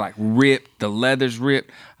 but they're like ripped. The leather's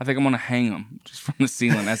ripped. I think I'm going to hang them just from the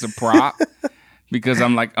ceiling as a prop because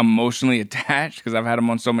I'm like emotionally attached because I've had them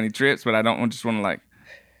on so many trips, but I don't just want to like,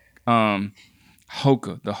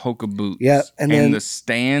 Hoka, the Hoka boots. Yeah. And then the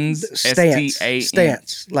Stance,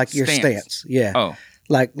 Stance, like your Stance. Yeah. Oh.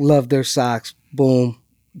 Like, love their socks. Boom.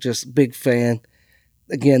 Just big fan.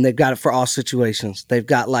 Again, they've got it for all situations. They've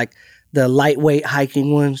got like the lightweight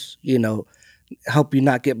hiking ones, help you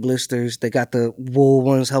not get blisters. They got the wool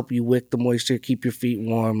ones, help you wick the moisture, keep your feet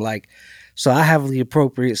warm. Like, so I have the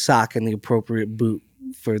appropriate sock and the appropriate boot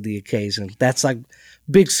for the occasion. That's like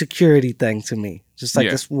big security thing to me. Just like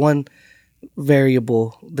this one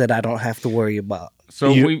variable that I don't have to worry about.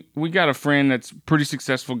 So we got a friend that's a pretty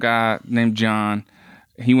successful guy named John.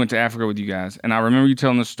 He went to Africa with you guys, and I remember you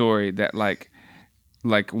telling the story that like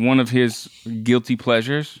one of his guilty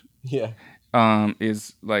pleasures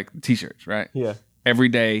is like t-shirts, right? Yeah. Every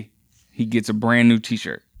day he gets a brand new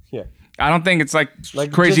t-shirt. Yeah. I don't think it's like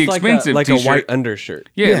crazy expensive like t-shirt. a white undershirt.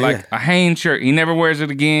 Yeah, a Hanes shirt. He never wears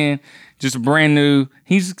it again. Just a brand new.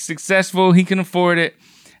 He's successful. He can afford it.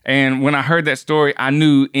 And when I heard that story, I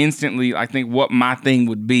knew instantly, I think, what my thing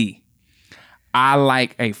would be. I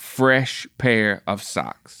like a fresh pair of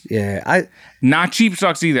socks. Yeah, Not cheap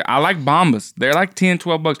socks either. I like Bombas. They're like $10,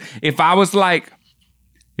 $12.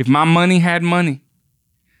 If my money had money,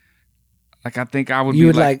 like I think I would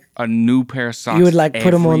be like a new pair of socks. You would like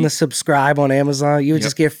put them on the subscribe on Amazon. You would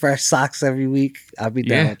just get fresh socks every week. I'd be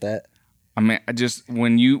down with that. I mean,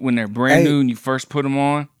 when they're brand new and you first put them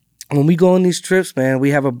on. When we go on these trips, man,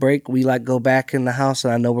 we have a break. We like go back in the house,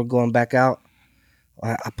 and I know we're going back out.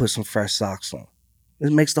 I put some fresh socks on.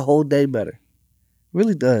 It makes the whole day better. It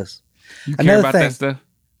really does. You care about that stuff?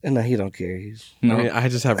 No, he don't care. No. I mean, I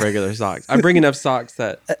just have regular socks. I bring enough socks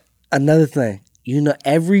that... Another thing,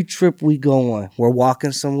 every trip we go on, we're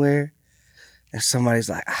walking somewhere, and somebody's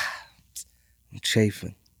like, I'm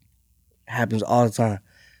chafing. It happens all the time.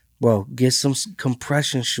 Bro, get some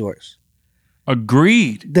compression shorts.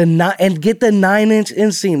 Agreed. And get the 9-inch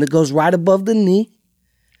inseam that goes right above the knee.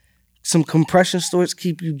 Some compression shorts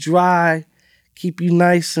keep you dry, keep you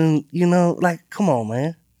nice, and come on,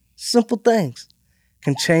 man. Simple things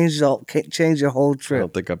can change your whole I trip.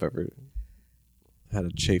 don't think I've ever had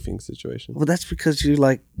a chafing situation. Well, that's because you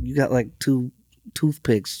got like 2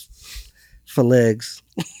 toothpicks for legs.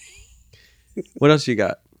 What else you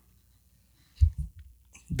got?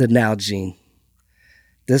 The Nalgene.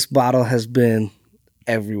 This bottle has been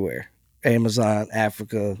everywhere. Amazon,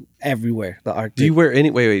 Africa, everywhere. The Arctic. Do you wear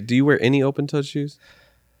any? Wait. Do you wear any open-toed shoes?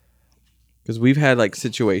 Because we've had like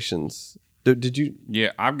situations. Did you?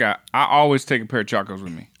 Yeah, I always take a pair of Chacos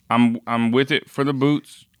with me. I'm with it for the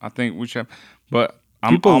boots. I think we should, but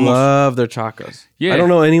People love their Chacos. Yeah, I don't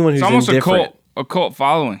know anyone who's it's almost indifferent. a cult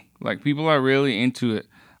following. Like people are really into it.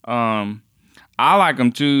 I like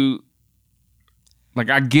them too. Like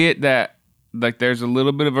I get that. Like there's a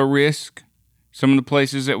little bit of a risk. Some of the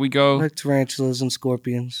places that we go, like tarantulas and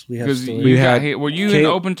scorpions. We because have got hit. Were you in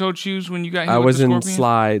open-toed shoes when you got hit? I was with the in scorpion?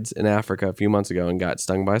 slides in Africa a few months ago and got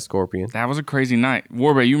stung by a scorpion. That was a crazy night.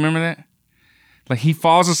 Warbeck, you remember that? Like he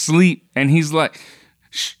falls asleep and he's like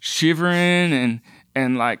shivering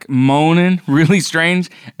and like moaning, really strange.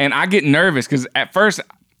 And I get nervous because at first,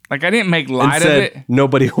 like I didn't make light of it.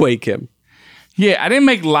 Nobody wake him. Yeah, I didn't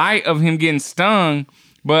make light of him getting stung,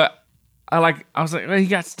 but I was like, well, he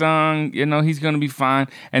got stung, he's gonna be fine.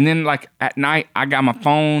 And then like at night, I got my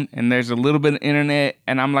phone and there's a little bit of internet,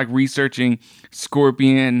 and I'm like researching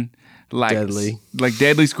scorpion,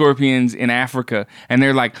 deadly scorpions in Africa, and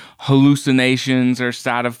they're like hallucinations or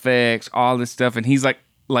side effects, all this stuff. And he's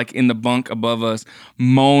like in the bunk above us,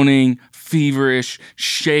 moaning, feverish,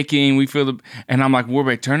 shaking. We feel and I'm like,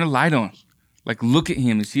 Warbeck, turn the light on. Like, look at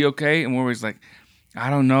him. Is he okay? And Warbeck's like, I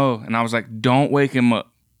don't know. And I was like, don't wake him up.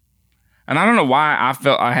 And I don't know why I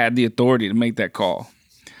felt I had the authority to make that call.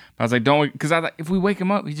 I was like, don't, because if we wake him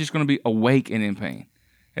up, he's just going to be awake and in pain.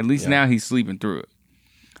 At least now he's sleeping through it.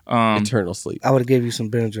 Eternal sleep. I would have gave you some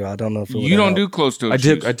Benadryl. I don't know if it would. You don't do closed-toed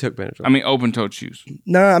shoes. I took Benadryl. I mean, open-toed shoes.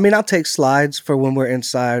 No, I mean, I'll take slides for when we're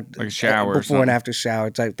inside. Like a shower before and after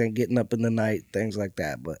shower type thing, getting up in the night, things like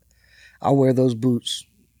that. But I'll wear those boots,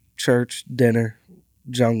 church, dinner,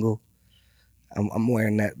 jungle. I'm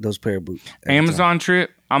wearing those pair of boots. Amazon trip,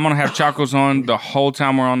 I'm going to have Chacos on the whole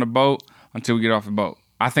time we're on the boat until we get off the boat.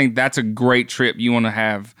 I think that's a great trip. You want to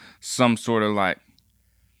have some sort of like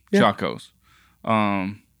Chacos.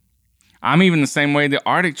 I'm even the same way the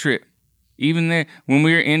Arctic trip. Even there, when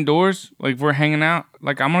we're indoors, like we're hanging out,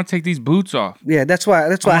 like I'm going to take these boots off. Yeah, that's why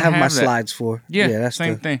I have my slides for. Yeah, that's the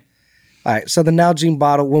same thing. All right, so the Nalgene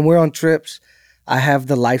bottle, when we're on trips, I have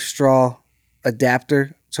the Life Straw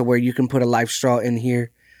adapter. So where you can put a life straw in here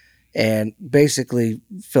and basically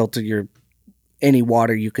filter any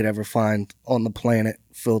water you could ever find on the planet,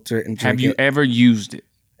 filter it and drink it. Have you ever used it?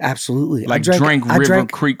 Absolutely. Like drank River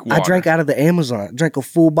Creek water? I drank out of the Amazon. I drank a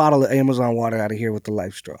full bottle of Amazon water out of here with the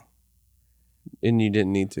life straw. And you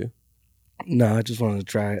didn't need to? No, I just wanted to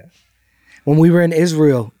try it. When we were in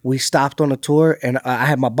Israel, we stopped on a tour and I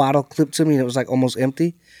had my bottle clipped to me and it was like almost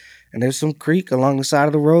empty. And there's some creek along the side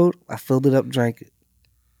of the road. I filled it up, drank it.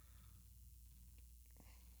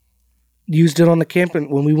 Used it on the camping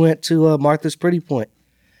when we went to Martha's Pretty Point.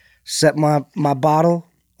 Set my bottle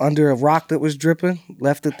under a rock that was dripping,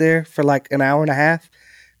 left it there for like an hour and a half,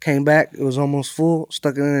 came back, it was almost full,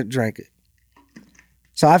 stuck it in it, drank it.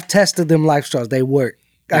 So I've tested them Life Straws. They work.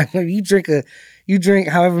 You drink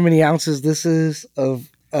however many ounces this is of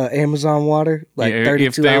Amazon water, like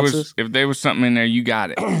 32 ounces. If there was something in there, you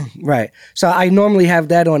got it. Right. So I normally have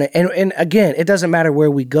that on it. And again, it doesn't matter where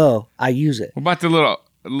we go. I use it. What about the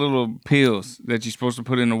little pills that you're supposed to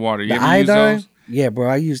put in the water? You ever iodine? use those? Yeah, bro.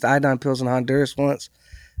 I used iodine pills in Honduras once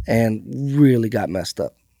and really got messed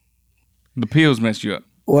up. The pills messed you up.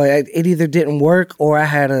 Well, it either didn't work or I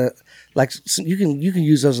had you can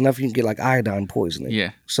use those enough you can get like iodine poisoning.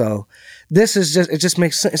 Yeah. So this is it just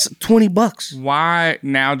makes sense. It's $20. Why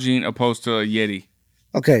Nalgene opposed to a Yeti?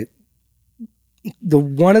 Okay.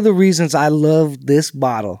 One of the reasons I love this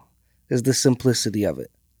bottle is the simplicity of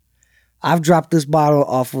it. I've dropped this bottle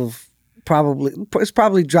off of it's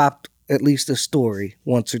probably dropped at least a story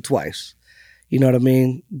once or twice. You know what I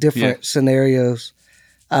mean? Different scenarios.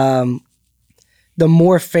 The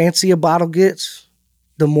more fancy a bottle gets,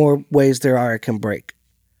 the more ways there are it can break.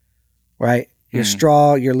 Right? Your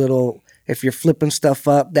straw, your little, if you're flipping stuff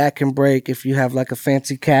up, that can break. If you have like a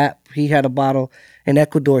fancy cap, he had a bottle in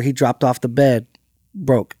Ecuador, he dropped off the bed,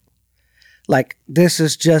 broke. Like this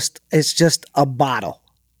is it's just a bottle.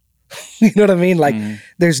 You know what I mean? Like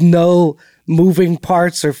there's no moving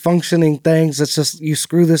parts or functioning things. It's just you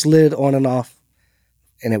screw this lid on and off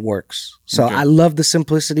and it works. So I love the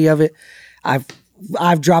simplicity of it.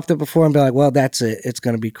 I've dropped it before and been like, well, that's it. It's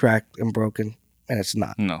going to be cracked and broken. And it's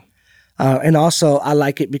not. No. And also I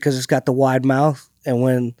like it because it's got the wide mouth. And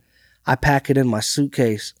when I pack it in my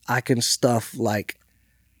suitcase, I can stuff like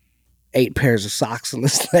 8 pairs of socks in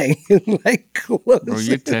this thing. Like, bro,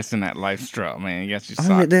 you're testing that Life Straw, man. You got your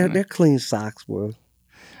socks. They're clean socks, bro.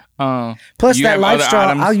 Plus that Life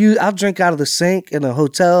Straw, I'll drink out of the sink in the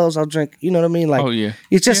hotels. I'll drink, you know what I mean? Like,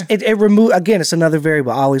 it's just it remove again. It's another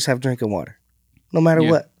variable. I always have drinking water, no matter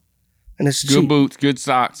what, and it's good cheap. Boots, good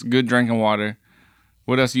socks, good drinking water.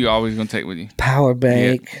 What else are you always gonna take with you? Power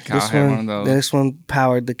bank. Yeah, Kyle had one of those. This one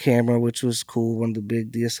powered the camera, which was cool. One of the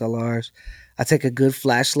big DSLRs. I take a good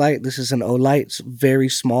flashlight. This is an Olight. It's very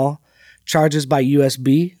small. Charges by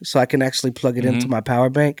USB, so I can actually plug it into my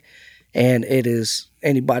power bank. And it is,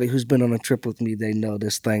 anybody who's been on a trip with me, they know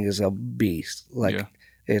this thing is a beast. Like,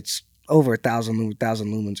 it's over 1,000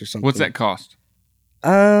 lumens or something. What's that cost?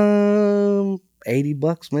 $80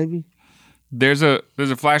 maybe. There's a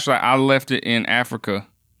flashlight. I left it in Africa.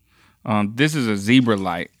 This is a Zebra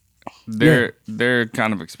light. They're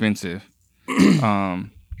kind of expensive.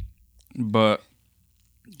 But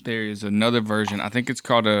there is another version. I think it's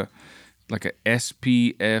called a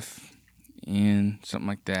SPFN, something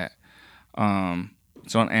like that.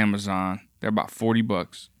 It's on Amazon. They're about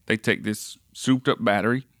 $40. They take this souped up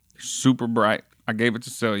battery, super bright. I gave it to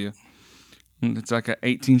Celia. It's like a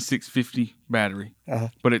 18650 battery,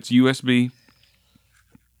 but it's USB,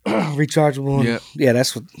 rechargeable. Yeah, yeah.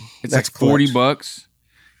 That's like $40.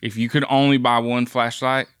 If you could only buy one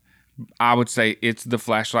flashlight, I would say it's the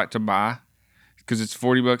flashlight to buy because it's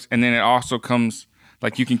 $40, and then it also comes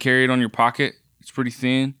like you can carry it on your pocket. It's pretty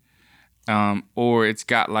thin, or it's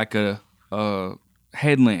got like a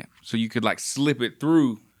headlamp, so you could like slip it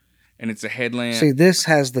through, and it's a headlamp. See, this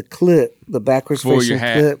has the clip, the backwards facing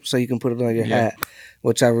clip, so you can put it on your hat,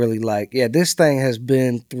 which I really like. Yeah, this thing has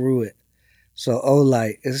been through it. So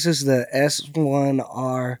Olight, this is the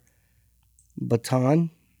S1R Baton.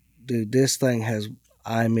 Dude, this thing has,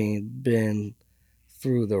 been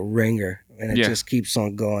through the ringer, and it just keeps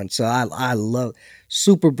on going. So I love,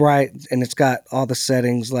 super bright, and it's got all the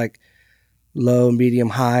settings like low, medium,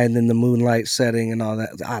 high, and then the moonlight setting and all that.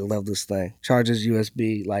 I love this thing. Charges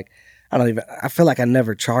USB. Like, I feel like I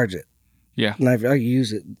never charge it. Yeah. And I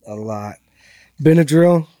use it a lot.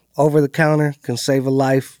 Benadryl, over the counter, can save a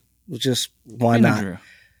life. Just, why Benadryl.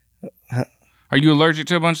 Not? Are you allergic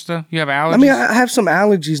to a bunch of stuff? You have allergies? I mean, I have some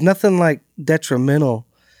allergies. Nothing like detrimental.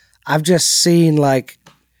 I've just seen like,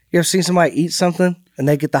 you ever seen somebody eat something and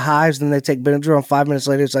they get the hives, then they take Benadryl, and 5 minutes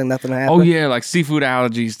later it's like nothing happened? Oh yeah, like seafood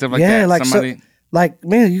allergies, stuff like that. Yeah, like like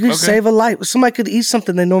man, you can save a life. Somebody could eat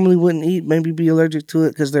something they normally wouldn't eat, maybe be allergic to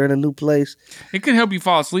it because they're in a new place. It could help you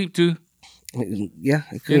fall asleep too. Yeah,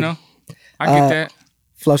 it could. You know, I get that.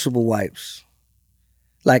 Flushable wipes.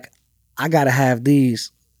 Like, I gotta have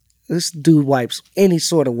these. This dude wipes any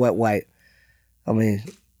sort of wet wipe. I mean,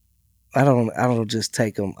 I don't just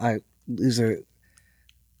take them. These are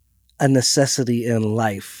a necessity in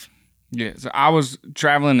life. Yeah, so I was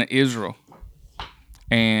traveling to Israel,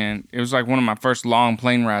 and it was like one of my first long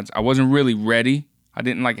plane rides. I wasn't really ready. I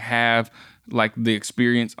didn't have the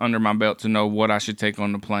experience under my belt to know what I should take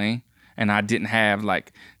on the plane. and I didn't have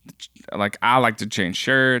like I like to change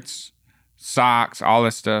shirts, socks, all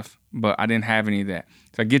that stuff, but I didn't have any of that.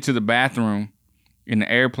 So I get to the bathroom in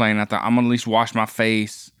the airplane. I thought I'm gonna at least wash my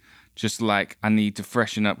face, just like I need to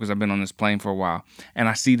freshen up because I've been on this plane for a while. And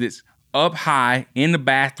I see this up high in the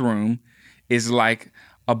bathroom is like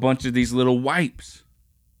a bunch of these little wipes,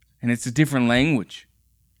 and it's a different language,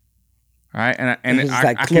 right? And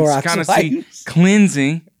I can kind of see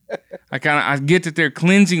cleansing. I get that they're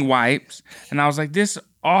cleansing wipes, and I was like, "This is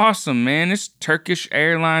awesome, man! This Turkish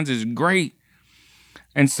Airlines is great."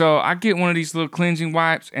 And so I get one of these little cleansing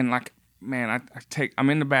wipes, and like, man, I'm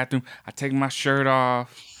in the bathroom. I take my shirt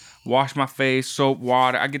off, wash my face, soap,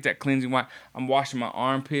 water. I get that cleansing wipe. I'm washing my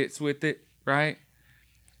armpits with it, right?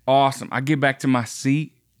 Awesome. I get back to my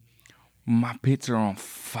seat. My pits are on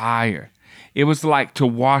fire. It was like to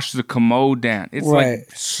wash the commode down. It's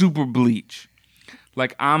like super bleach.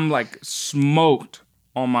 Like I'm like smoked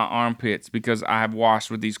on my armpits because I have washed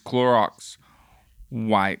with these Clorox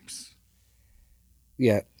wipes.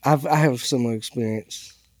 Yeah, I have a similar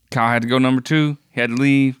experience. Kyle had to go number 2. He had to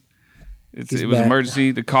leave. It was an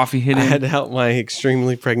emergency. The coffee hit him. I had to help my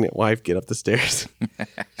extremely pregnant wife get up the stairs.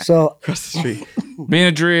 So across the street.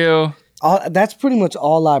 Benadryl. That's pretty much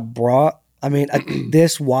all I brought. I mean,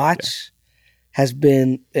 this watch has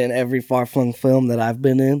been in every Far-Flung film that I've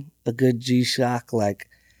been in. A good G-Shock, like,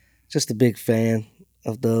 just a big fan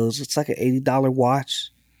of those. It's like an $80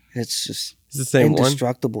 watch. It's just the same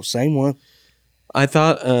indestructible. One? Same one. I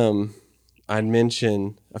thought I'd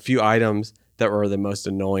mention a few items that were the most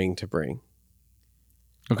annoying to bring.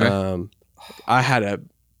 Okay. I had a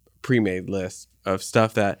pre-made list of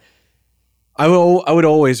stuff that I would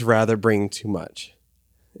always rather bring too much,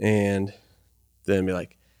 and then be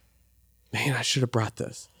like, man, I should have brought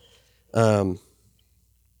this.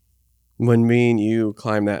 When me and you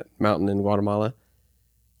climbed that mountain in Guatemala,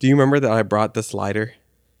 do you remember that I brought the slider?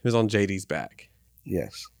 It was on JD's back.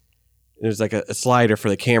 Yes. There's like a slider for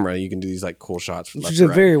the camera. You can do these like cool shots. Which is a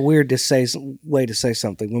very weird way to say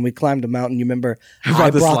something. When we climbed the mountain, you remember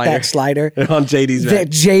I brought that slider on JD's back. That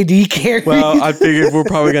JD carried. Well, I figured we're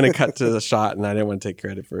probably going to cut to the shot, and I didn't want to take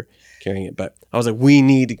credit for carrying it. But I was like, we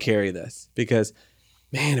need to carry this because,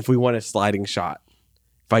 man, if we want a sliding shot,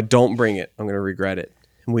 if I don't bring it, I'm going to regret it.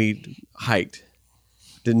 And we hiked.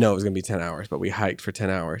 Didn't know it was going to be 10 hours, but we hiked for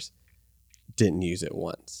 10 hours. Didn't use it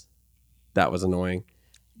once. That was annoying.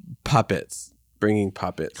 Puppets. Bringing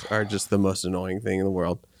puppets are just the most annoying thing in the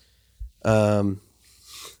world. I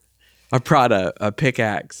brought a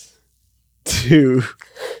pickaxe to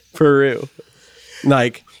Peru.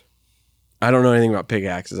 Like, I don't know anything about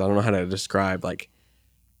pickaxes. I don't know how to describe like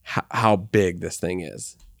how big this thing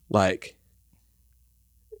is. Like,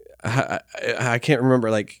 I can't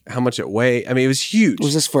remember like how much it weighed. I mean, it was huge.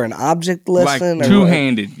 Was this for an object lesson? Like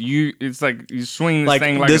two-handed. It's like you swing this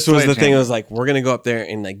thing like this a was the thing. I was like, we're gonna go up there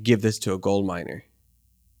and like give this to a gold miner,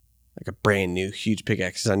 like a brand new huge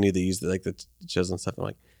pickaxe. I knew they used like the chisel and stuff. I'm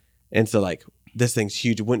like, and so like this thing's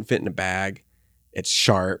huge. It wouldn't fit in a bag. It's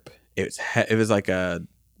sharp. It was like I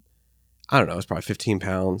don't know. It was probably 15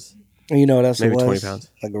 pounds. And you know what else? Maybe it was? 20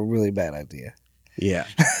 pounds. Like a really bad idea. Yeah.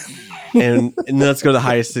 and let's go to the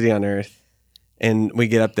highest city on earth. And we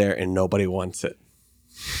get up there and nobody wants it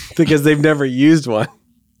because they've never used one.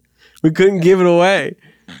 We couldn't give it away.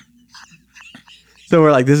 So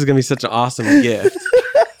we're like, this is going to be such an awesome gift.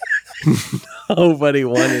 Nobody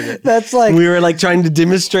wanted it. That's like, we were like trying to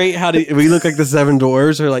demonstrate we look like the Seven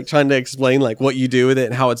Dwarves, or like trying to explain like what you do with it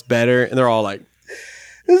and how it's better. And they're all like,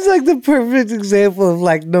 it's like the perfect example of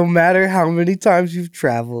like, no matter how many times you've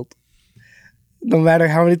traveled, no matter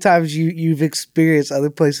how many times you've experienced other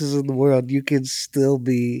places in the world, you can still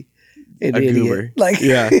be an idiot. Goober. Like,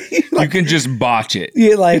 yeah, you can just botch it.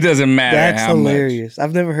 Yeah, like, it doesn't matter. That's how hilarious. Much.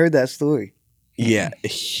 I've never heard that story. Yeah,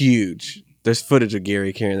 huge. There's footage of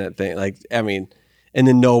Gary carrying that thing. Like, I mean, and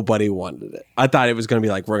then nobody wanted it. I thought it was going to be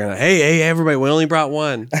like, we're going to, hey, everybody, we only brought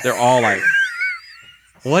one. They're all like,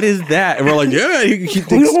 what is that? And we're like, yeah, you can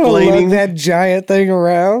keep explaining that giant thing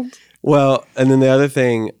around. Well, and then the other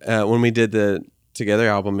thing, when we did the Together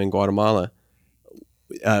album in Guatemala,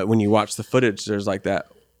 when you watch the footage, there's like that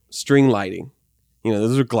string lighting. You know,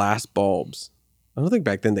 those are glass bulbs. I don't think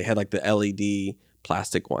back then they had like the LED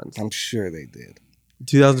plastic ones. I'm sure they did.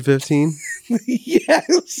 2015?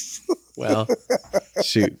 Yes. Well,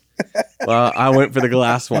 shoot. Well, I went for the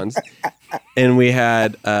glass ones. And we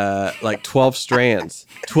had like 12 strands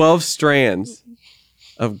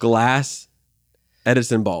of glass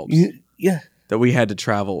Edison bulbs that we had to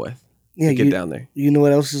travel with to get down there. You know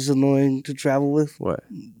what else is annoying to travel with? What?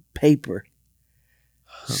 Paper.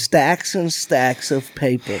 Stacks and stacks of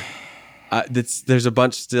paper. There's a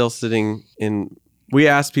bunch still sitting in. We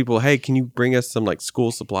asked people, hey, can you bring us some like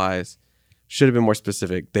school supplies? Should have been more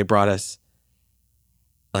specific. They brought us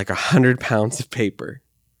like 100 pounds of paper.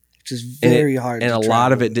 Which is very hard. And a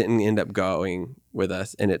lot of it didn't end up going with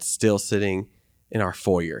us. And it's still sitting in our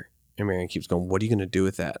foyer. And Marion keeps going, what are you going to do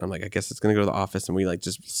with that? And I'm like, I guess it's going to go to the office. And we like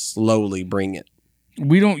just slowly bring it.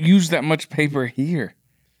 We don't use that much paper here.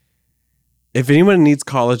 If anyone needs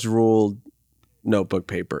college ruled notebook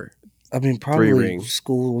paper, I mean, probably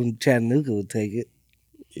school in Chattanooga would take it.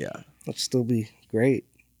 Yeah. That'd still be great.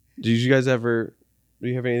 Do you guys ever, do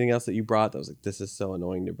you have anything else that you brought that was like, this is so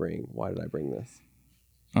annoying to bring? Why did I bring this?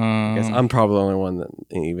 I guess I'm probably the only one that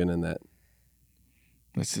even in that.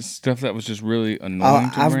 That's just stuff that was just really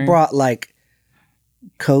annoying to I've bring. brought like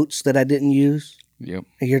coats that I didn't use. Yep.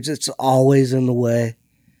 It's always in the way.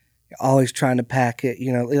 You're always trying to pack it,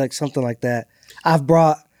 like something like that. I've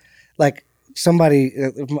brought like somebody,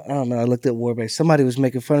 I don't know, I looked at Warbase. Somebody was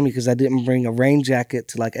making fun of me because I didn't bring a rain jacket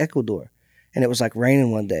to like Ecuador. And it was like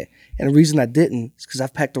raining one day. And the reason I didn't is because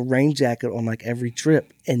I've packed a rain jacket on like every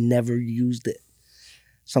trip and never used it.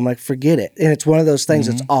 So I'm like, forget it. And it's one of those things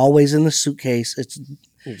that's always in the suitcase.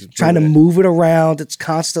 It's trying to move it around. It's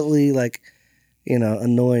constantly like,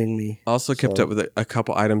 annoying me. Also kept up with a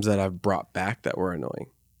couple items that I've brought back that were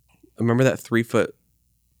annoying. Remember that 3-foot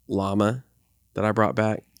llama that I brought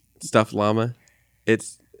back? Stuffed llama. You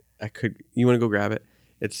want to go grab it?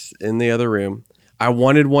 It's in the other room. I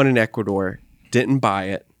wanted one in Ecuador, didn't buy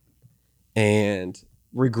it, and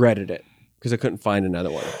regretted it because I couldn't find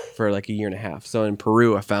another one for like a year and a half. So in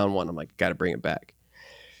Peru, I found one. I'm like, got to bring it back.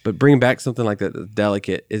 But bringing back something like that that's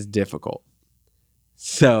delicate is difficult.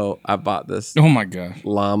 So I bought this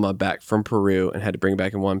llama back from Peru and had to bring it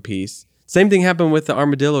back in one piece. Same thing happened with the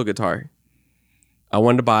armadillo guitar. I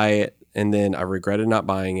wanted to buy it, and then I regretted not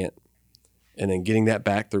buying it. And then getting that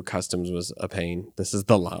back through customs was a pain. This is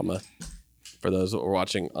the llama for those that were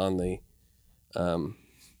watching on the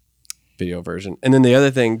video version. And then the other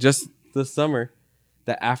thing, just this summer,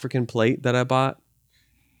 the African plate that I bought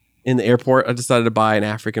in the airport, I decided to buy an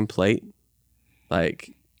African plate,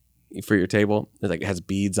 like for your table. It has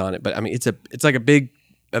beads on it, but I mean, it's like a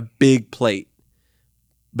big plate,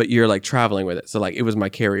 but you're like traveling with it. So like it was my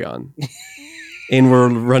carry-on. And we're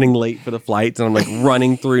running late for the flights, and I'm like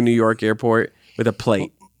running through New York airport with a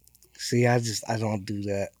plate. See, I don't do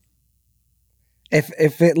that.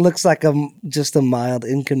 If it looks like just a mild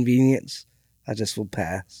inconvenience, I just will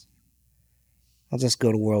pass. I'll just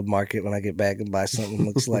go to World Market when I get back and buy something that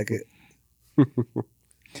looks like it.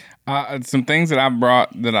 Some things that I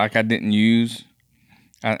brought that I didn't use,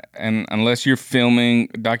 and unless you're filming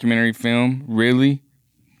a documentary film, really,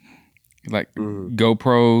 like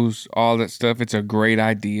GoPros, all that stuff, it's a great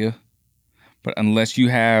idea. But unless you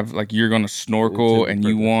have, like, you're going to snorkel and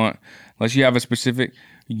unless you have a specific,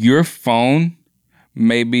 your phone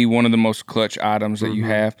may be one of the most clutch items that you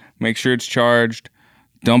have. Make sure it's charged.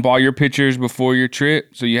 Dump all your pictures before your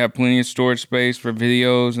trip so you have plenty of storage space for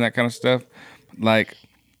videos and that kind of stuff. Like,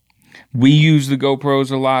 we use the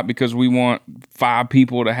GoPros a lot because we want 5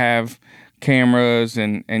 people to have cameras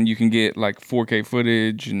and you can get like 4K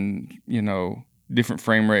footage and, different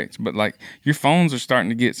frame rates. But like your phones are starting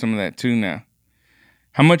to get some of that too now.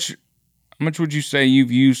 How much would you say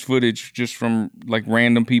you've used footage just from like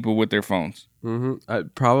random people with their phones?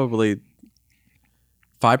 Probably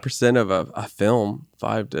 5% of a film,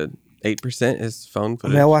 5 to 8% is phone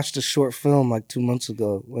footage. I mean, I watched a short film like 2 months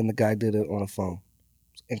ago when the guy did it on a phone.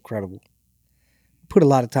 It's incredible. Put a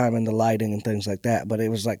lot of time into lighting and things like that, but it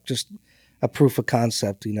was like just a proof of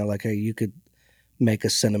concept, like, hey, you could make a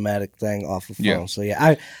cinematic thing off of phone. Yeah. So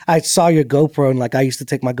yeah, I saw your GoPro, and like I used to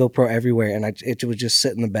take my GoPro everywhere, and it would just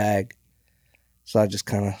sit in the bag. So I just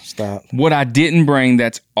kind of stopped. What I didn't bring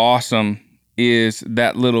that's awesome is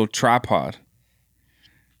that little tripod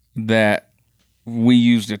that we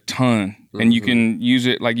used a ton. And you can use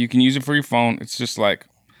it for your phone. It's just like,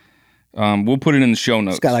 we'll put it in the show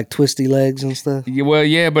notes. It's got like twisty legs and stuff. Yeah, well,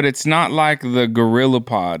 yeah, but it's not like the Gorilla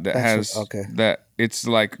Pod that it's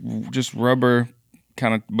like just rubber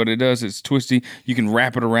kind of, but it's twisty. You can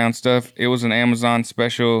wrap it around stuff. It was an Amazon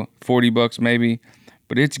special, $40 maybe,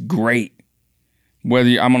 but it's great.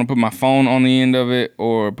 Whether I'm going to put my phone on the end of it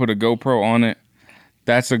or put a GoPro on it,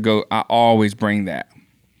 I always bring that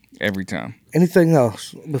every time. Anything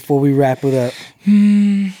else before we wrap it up?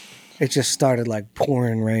 It just started like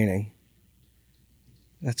pouring raining.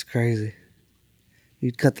 That's crazy.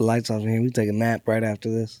 You'd cut the lights off in here. We'd take a nap right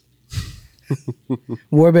after this.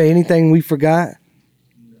 Warbe, anything we forgot?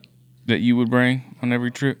 No. That you would bring on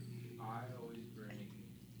every trip? I always bring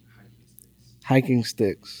hiking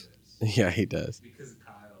sticks. Yeah, he does. Because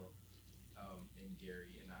Kyle Gary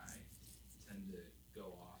and I tend to go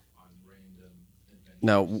off on random adventures.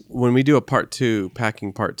 Now, when we do a part 2,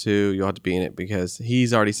 packing part 2, you'll have to be in it because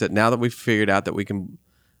he's already said, now that we've figured out that we can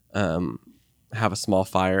have a small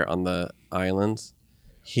fire on the islands,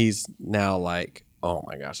 he's now like, oh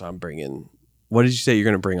my gosh, I'm bringing, what did you say you're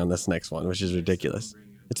going to bring on this next one, which is ridiculous.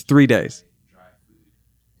 It's 3 days. Dry food,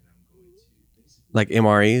 and I'm going to basically Like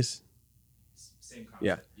MREs? same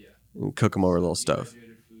concept. Yeah. Yeah. And cook them over a little stove.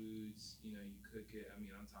 Dehydrated foods, you cook it. I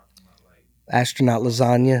mean, I'm talking about like Astronaut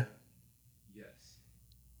lasagna. yes.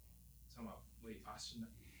 Talking about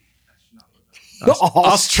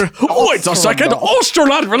astronaut. Wait a second.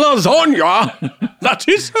 Astronaut lasagna. That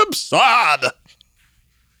is absurd.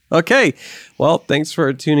 Okay. Well, thanks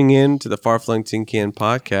for tuning in to the Far Flung Tin Can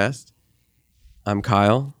podcast. I'm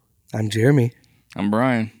Kyle. I'm Jeremy. I'm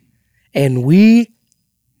Brian. And we...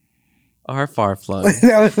 Are far flung.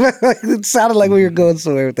 It sounded like we were going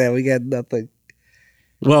somewhere with that. We got nothing.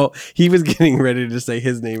 Well, he was getting ready to say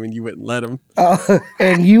his name and you wouldn't let him.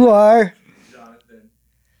 And you are... Jonathan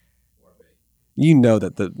Warbe. You know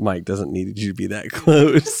that the mic doesn't need you to be that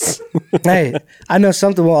close. Hey, I know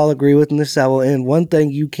something we'll all agree with in this. I will end. One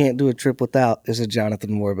thing you can't do a trip without is a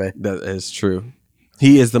Jonathan Warbe. That is true.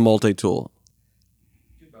 He is the multi-tool.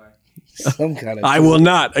 Goodbye. Some kind of... I will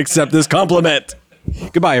not accept this compliment.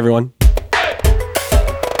 Goodbye, everyone.